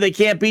reason why they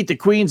can't beat the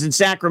Queens in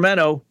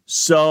Sacramento.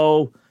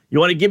 So you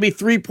want to give me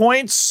 3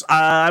 points?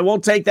 I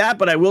won't take that,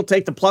 but I will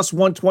take the plus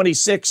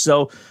 126.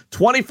 So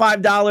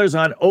 $25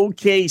 on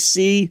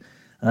OKC,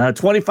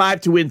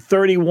 25 to win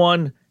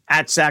 31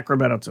 at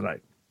Sacramento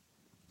tonight.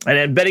 And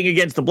then betting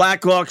against the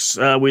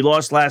Blackhawks, we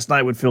lost last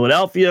night with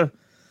Philadelphia.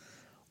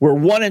 We're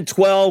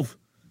 1-12.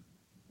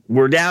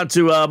 We're down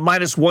to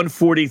minus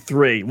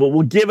 143. Well,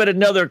 we'll give it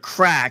another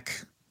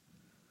crack.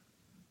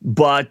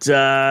 But,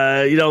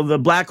 the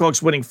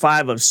Blackhawks winning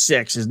 5 of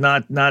 6 is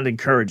not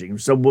encouraging.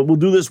 So we'll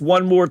do this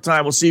one more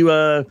time. We'll see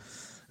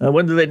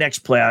when do they next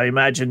play. I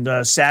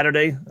imagine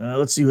Saturday.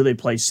 Let's see who they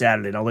play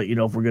Saturday, and I'll let you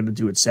know if we're going to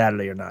do it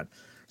Saturday or not.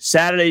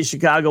 Saturday,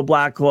 Chicago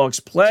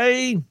Blackhawks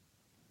play.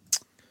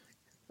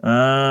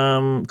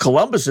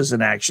 Columbus is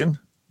in action.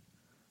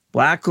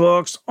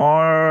 Blackhawks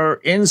are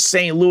in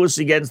St. Louis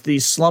against the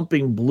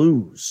slumping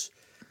Blues.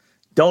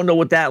 Don't know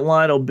what that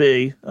line will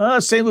be.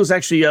 St. Louis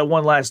actually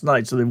won last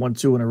night, so they won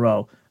 2 in a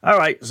row. All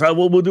right, so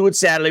we'll do it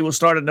Saturday. We'll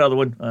start another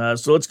one.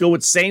 So let's go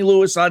with St.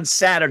 Louis on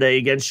Saturday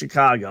against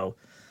Chicago.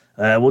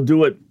 We'll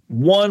do it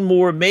one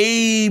more,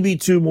 maybe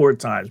 2 more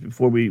times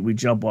before we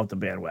jump off the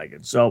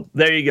bandwagon. So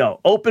there you go.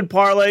 Open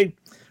parlay.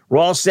 We're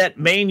all set.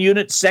 Main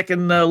unit,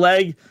 second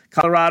leg.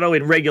 Colorado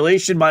in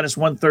regulation, minus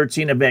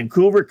 113 at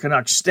Vancouver.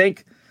 Canucks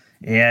stink.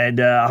 And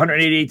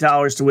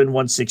 $188 to win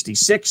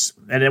 166.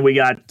 And then we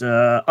got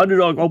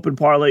underdog open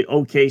parlay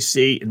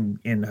OKC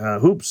in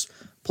hoops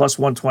plus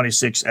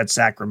 126 at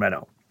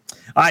Sacramento.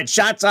 All right,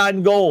 shots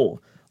on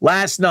goal.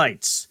 Last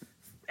night's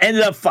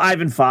ended up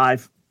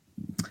 5-5.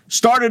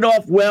 Started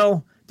off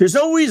well. There's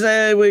always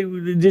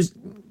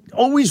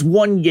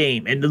one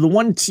game, and the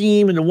one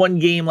team in the one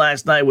game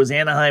last night was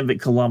Anaheim at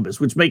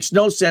Columbus, which makes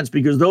no sense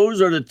because those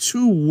are the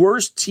 2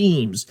 worst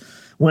teams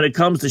when it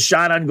comes to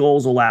shot on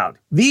goals allowed.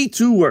 The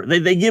 2 were.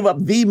 They give up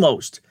the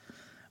most.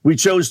 We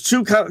chose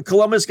 2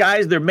 Columbus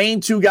guys, their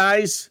main 2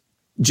 guys,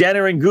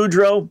 Jenner and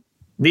Goudreau.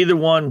 Neither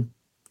one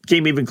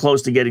came even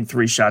close to getting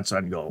 3 shots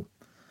on goal.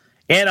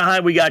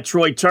 Anaheim, we got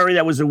Troy Terry.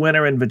 That was a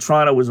winner, and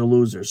Vetrano was a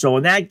loser. So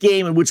in that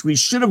game in which we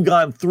should have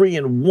gone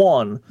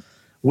 3-1,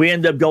 we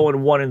end up going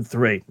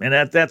 1-3.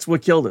 And that's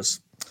what killed us.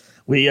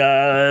 We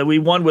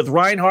won with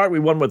Reinhart. We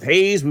won with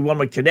Hayes. We won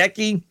with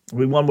Konecny.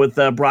 We won with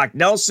Brock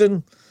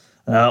Nelson.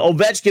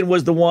 Ovechkin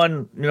was the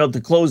one,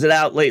 to close it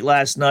out late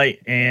last night,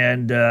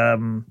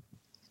 and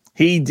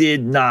he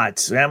did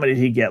not. How many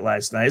did he get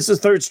last night? It's the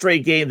 3rd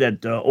straight game that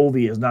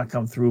Ovi has not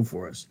come through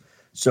for us.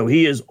 So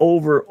he is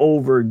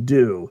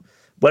overdue.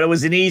 But it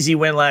was an easy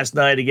win last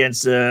night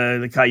against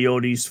the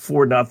Coyotes,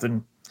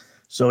 4-0.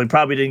 So he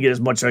probably didn't get as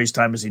much ice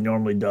time as he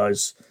normally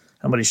does.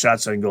 How many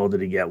shots on goal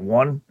did he get?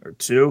 1 or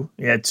 2?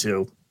 He had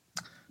 2.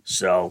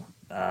 So...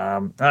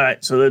 all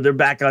right, so they're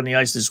back on the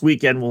ice this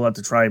weekend. We'll have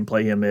to try and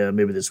play him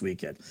maybe this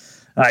weekend.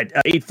 All right,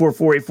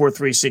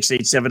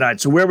 844-843-6879.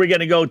 So where are we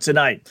going to go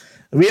tonight?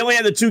 We only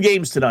have the 2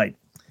 games tonight.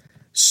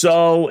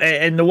 So,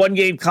 and the 1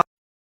 game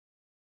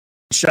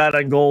shot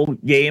on goal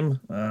game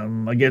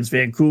against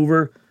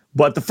Vancouver.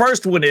 But the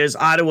first one is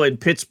Ottawa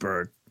and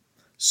Pittsburgh.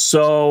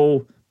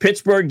 So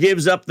Pittsburgh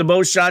gives up the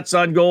most shots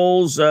on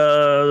goals,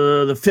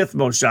 the 5th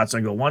most shots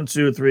on goal. 1,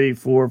 2, 3,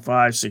 4,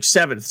 5, 6,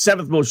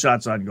 7th most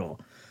shots on goal.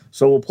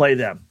 So we'll play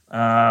them.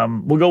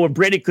 We'll go with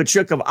Brady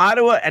Tkachuk of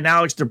Ottawa and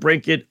Alex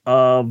DeBrincat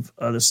of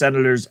the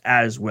Senators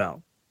as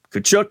well.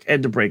 Tkachuk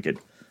and DeBrincat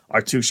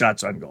are 2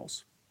 shots on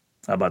goals.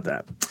 How about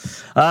that?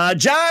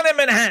 John in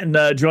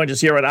Manhattan joined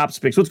us here at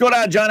OpsPicks. What's going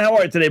on, John? How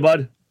are you today,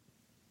 bud?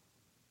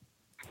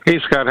 Hey,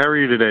 Scott. How are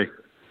you today?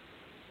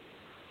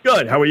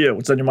 Good. How are you?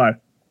 What's on your mind?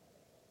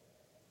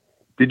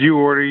 Did you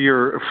order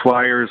your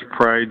Flyers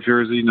Pride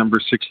jersey, number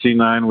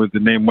 69, with the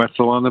name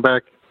Wetzel on the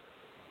back?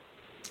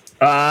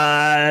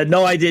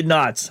 No, I did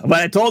not. But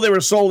I told they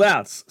were sold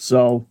out.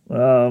 So,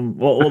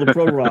 all the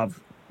Provorov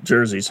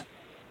jerseys.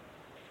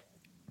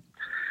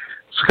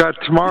 Scott,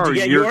 tomorrow Did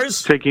you get you're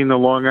yours? taking the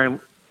Long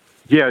Island.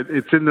 Yeah,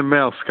 it's in the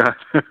mail, Scott.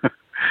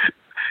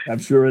 I'm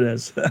sure it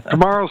is.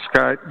 Tomorrow,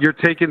 Scott, you're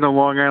taking the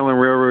Long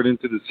Island Railroad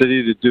into the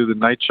city to do the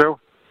night show?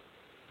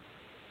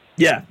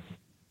 Yeah.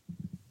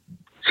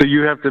 So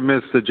you have to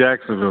miss the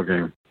Jacksonville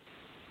game.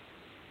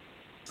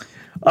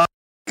 I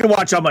can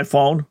watch on my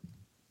phone.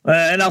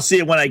 And I'll see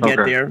it when I get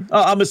there.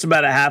 I'll miss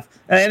about a half.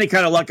 Any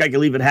kind of luck, I can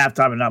leave at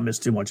halftime and not miss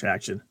too much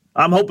action.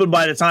 I'm hoping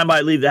by the time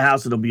I leave the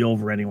house, it'll be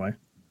over anyway.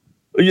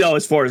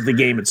 As far as the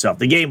game itself.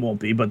 The game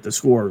won't be, but the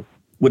score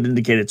would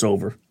indicate it's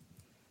over.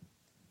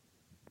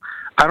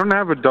 I don't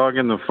have a dog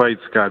in the fight,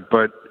 Scott,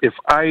 but if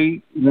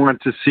I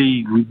want to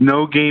see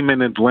no game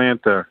in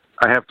Atlanta,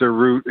 I have to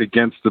root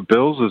against the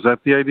Bills. Is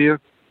that the idea?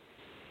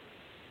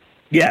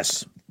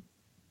 Yes.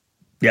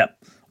 Yep.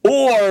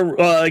 Or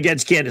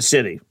against Kansas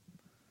City.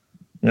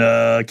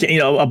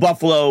 A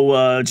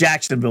Buffalo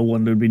Jacksonville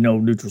one, there'd be no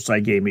neutral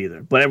site game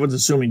either. But everyone's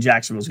assuming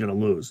Jacksonville's going to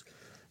lose.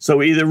 So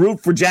we either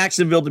root for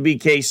Jacksonville to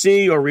beat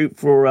KC or root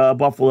for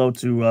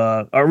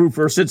or root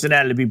for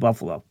Cincinnati to beat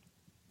Buffalo.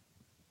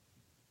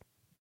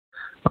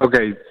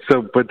 Okay,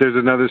 but there's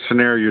another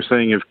scenario. You're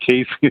saying if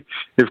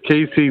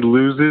KC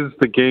loses,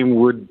 the game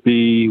would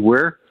be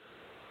where?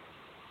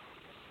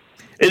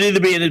 It'd either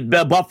be in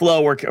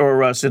Buffalo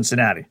or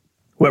Cincinnati.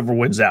 Whoever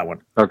wins that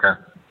one. Okay.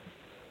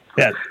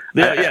 Yeah.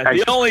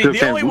 The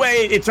only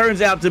way it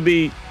turns out to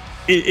be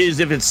is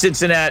if it's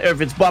Cincinnati or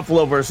if it's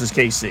Buffalo versus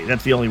KC.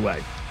 That's the only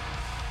way.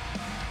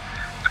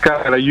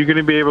 Scott, are you going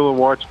to be able to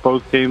watch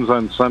both games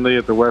on Sunday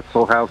at the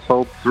Wetzel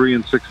household, 3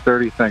 and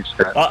 6:30? Thanks,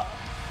 Scott.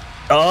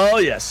 Oh,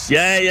 yes.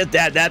 Yeah,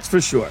 that's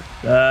for sure.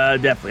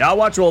 Definitely. I'll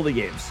watch all the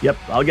games. Yep,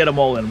 I'll get them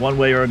all in one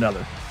way or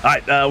another. All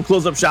right, we'll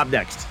close up shop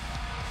next.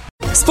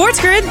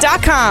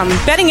 SportsGrid.com.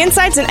 Betting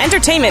insights and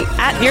entertainment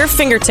at your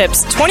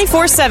fingertips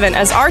 24/7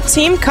 as our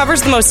team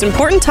covers the most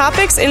important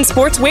topics in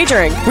sports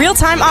wagering.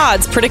 Real-time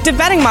odds, predictive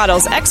betting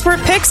models, expert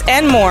picks,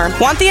 and more.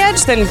 Want the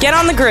edge? Then get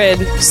on the grid.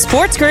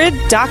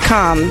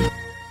 SportsGrid.com.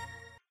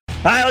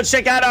 All right, let's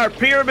check out our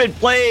pyramid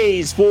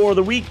plays for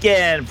the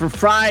weekend, for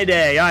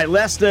Friday. All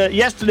right,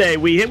 yesterday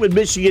we hit with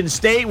Michigan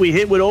State. We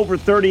hit with over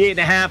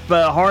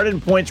 38.5 Harden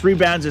points,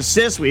 rebounds,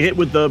 assists. We hit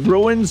with the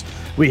Bruins.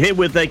 We hit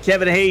with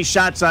Kevin Hayes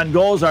shots on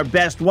goals, our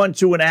best 1,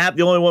 2.5.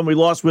 The only one we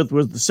lost with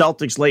was the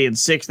Celtics laying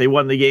 6. They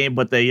won the game,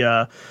 but they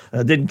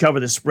didn't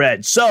cover the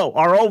spread. So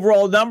our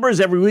overall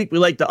numbers, every week we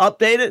like to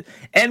update it.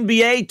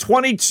 NBA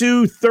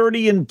 22,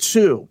 30, and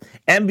 2.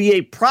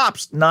 NBA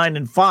props 9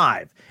 and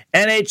 5.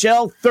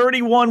 NHL,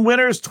 31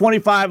 winners,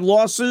 25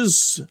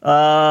 losses.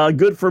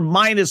 Good for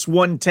minus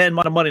 110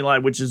 on the money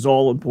line, which is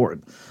all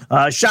important.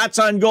 Shots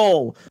on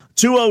goal,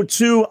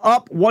 202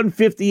 up,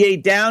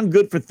 158 down.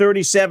 Good for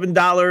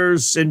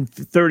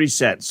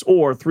 $37.30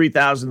 or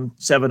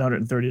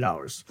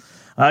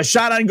 $3,730.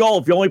 Shot on goal,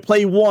 if you only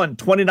play one,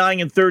 29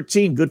 and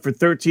 13. Good for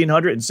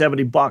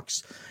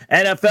 $1,370.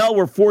 NFL,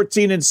 we're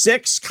 14 and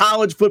 6.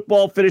 College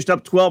football finished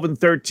up 12 and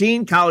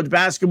 13. College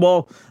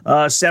basketball,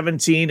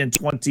 17 and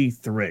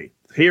 23.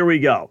 Here we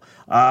go.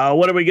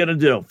 What are we going to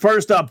do?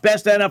 First up,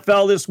 best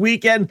NFL this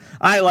weekend.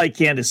 I like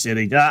Kansas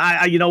City.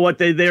 You know what?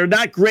 They're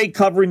not great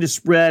covering the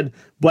spread,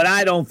 but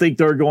I don't think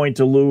they're going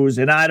to lose,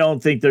 and I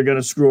don't think they're going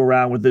to screw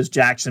around with this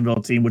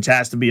Jacksonville team, which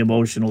has to be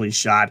emotionally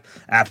shot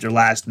after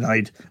last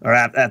night or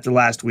after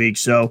last week.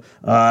 So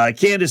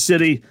Kansas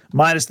City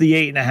minus the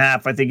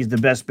 8.5, I think is the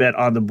best bet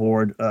on the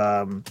board.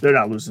 They're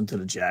not losing to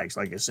the Jags,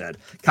 like I said.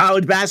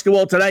 College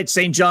basketball tonight,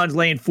 St. John's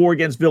laying 4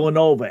 against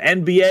Villanova.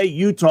 NBA,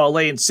 Utah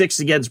laying 6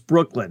 against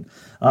Brooklyn.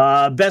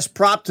 Best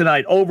prop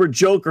tonight, over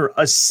Joker,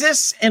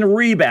 assists and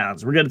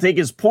rebounds. We're going to take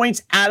his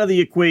points out of the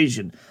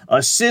equation.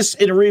 Assists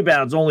and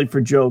rebounds only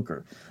for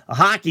Joker.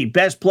 Hockey,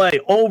 best play,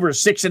 over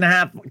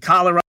 6.5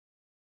 Colorado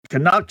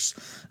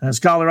Canucks, as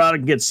Colorado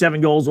can get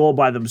 7 goals all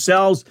by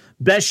themselves.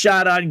 Best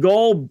shot on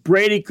goal,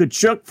 Brady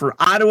Tkachuk for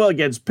Ottawa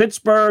against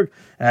Pittsburgh,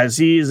 as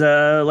he's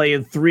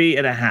laying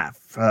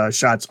 3.5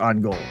 shots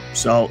on goal.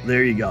 So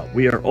there you go.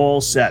 We are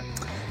all set.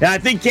 And I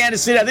think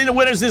Kansas City, I think the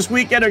winners this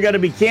weekend are going to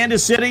be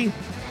Kansas City,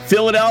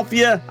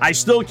 Philadelphia. I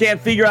still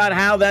can't figure out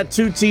how that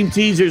 2-team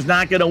teaser is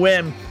not going to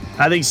win.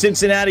 I think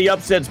Cincinnati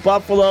upsets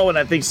Buffalo, and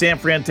I think San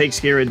Fran takes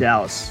care of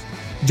Dallas.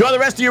 Enjoy the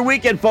rest of your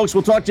weekend, folks.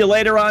 We'll talk to you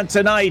later on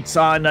tonight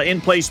on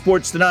In Play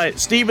Sports Tonight.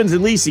 Stevens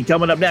and Lisi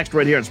coming up next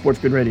right here on Sports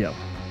Grid Radio.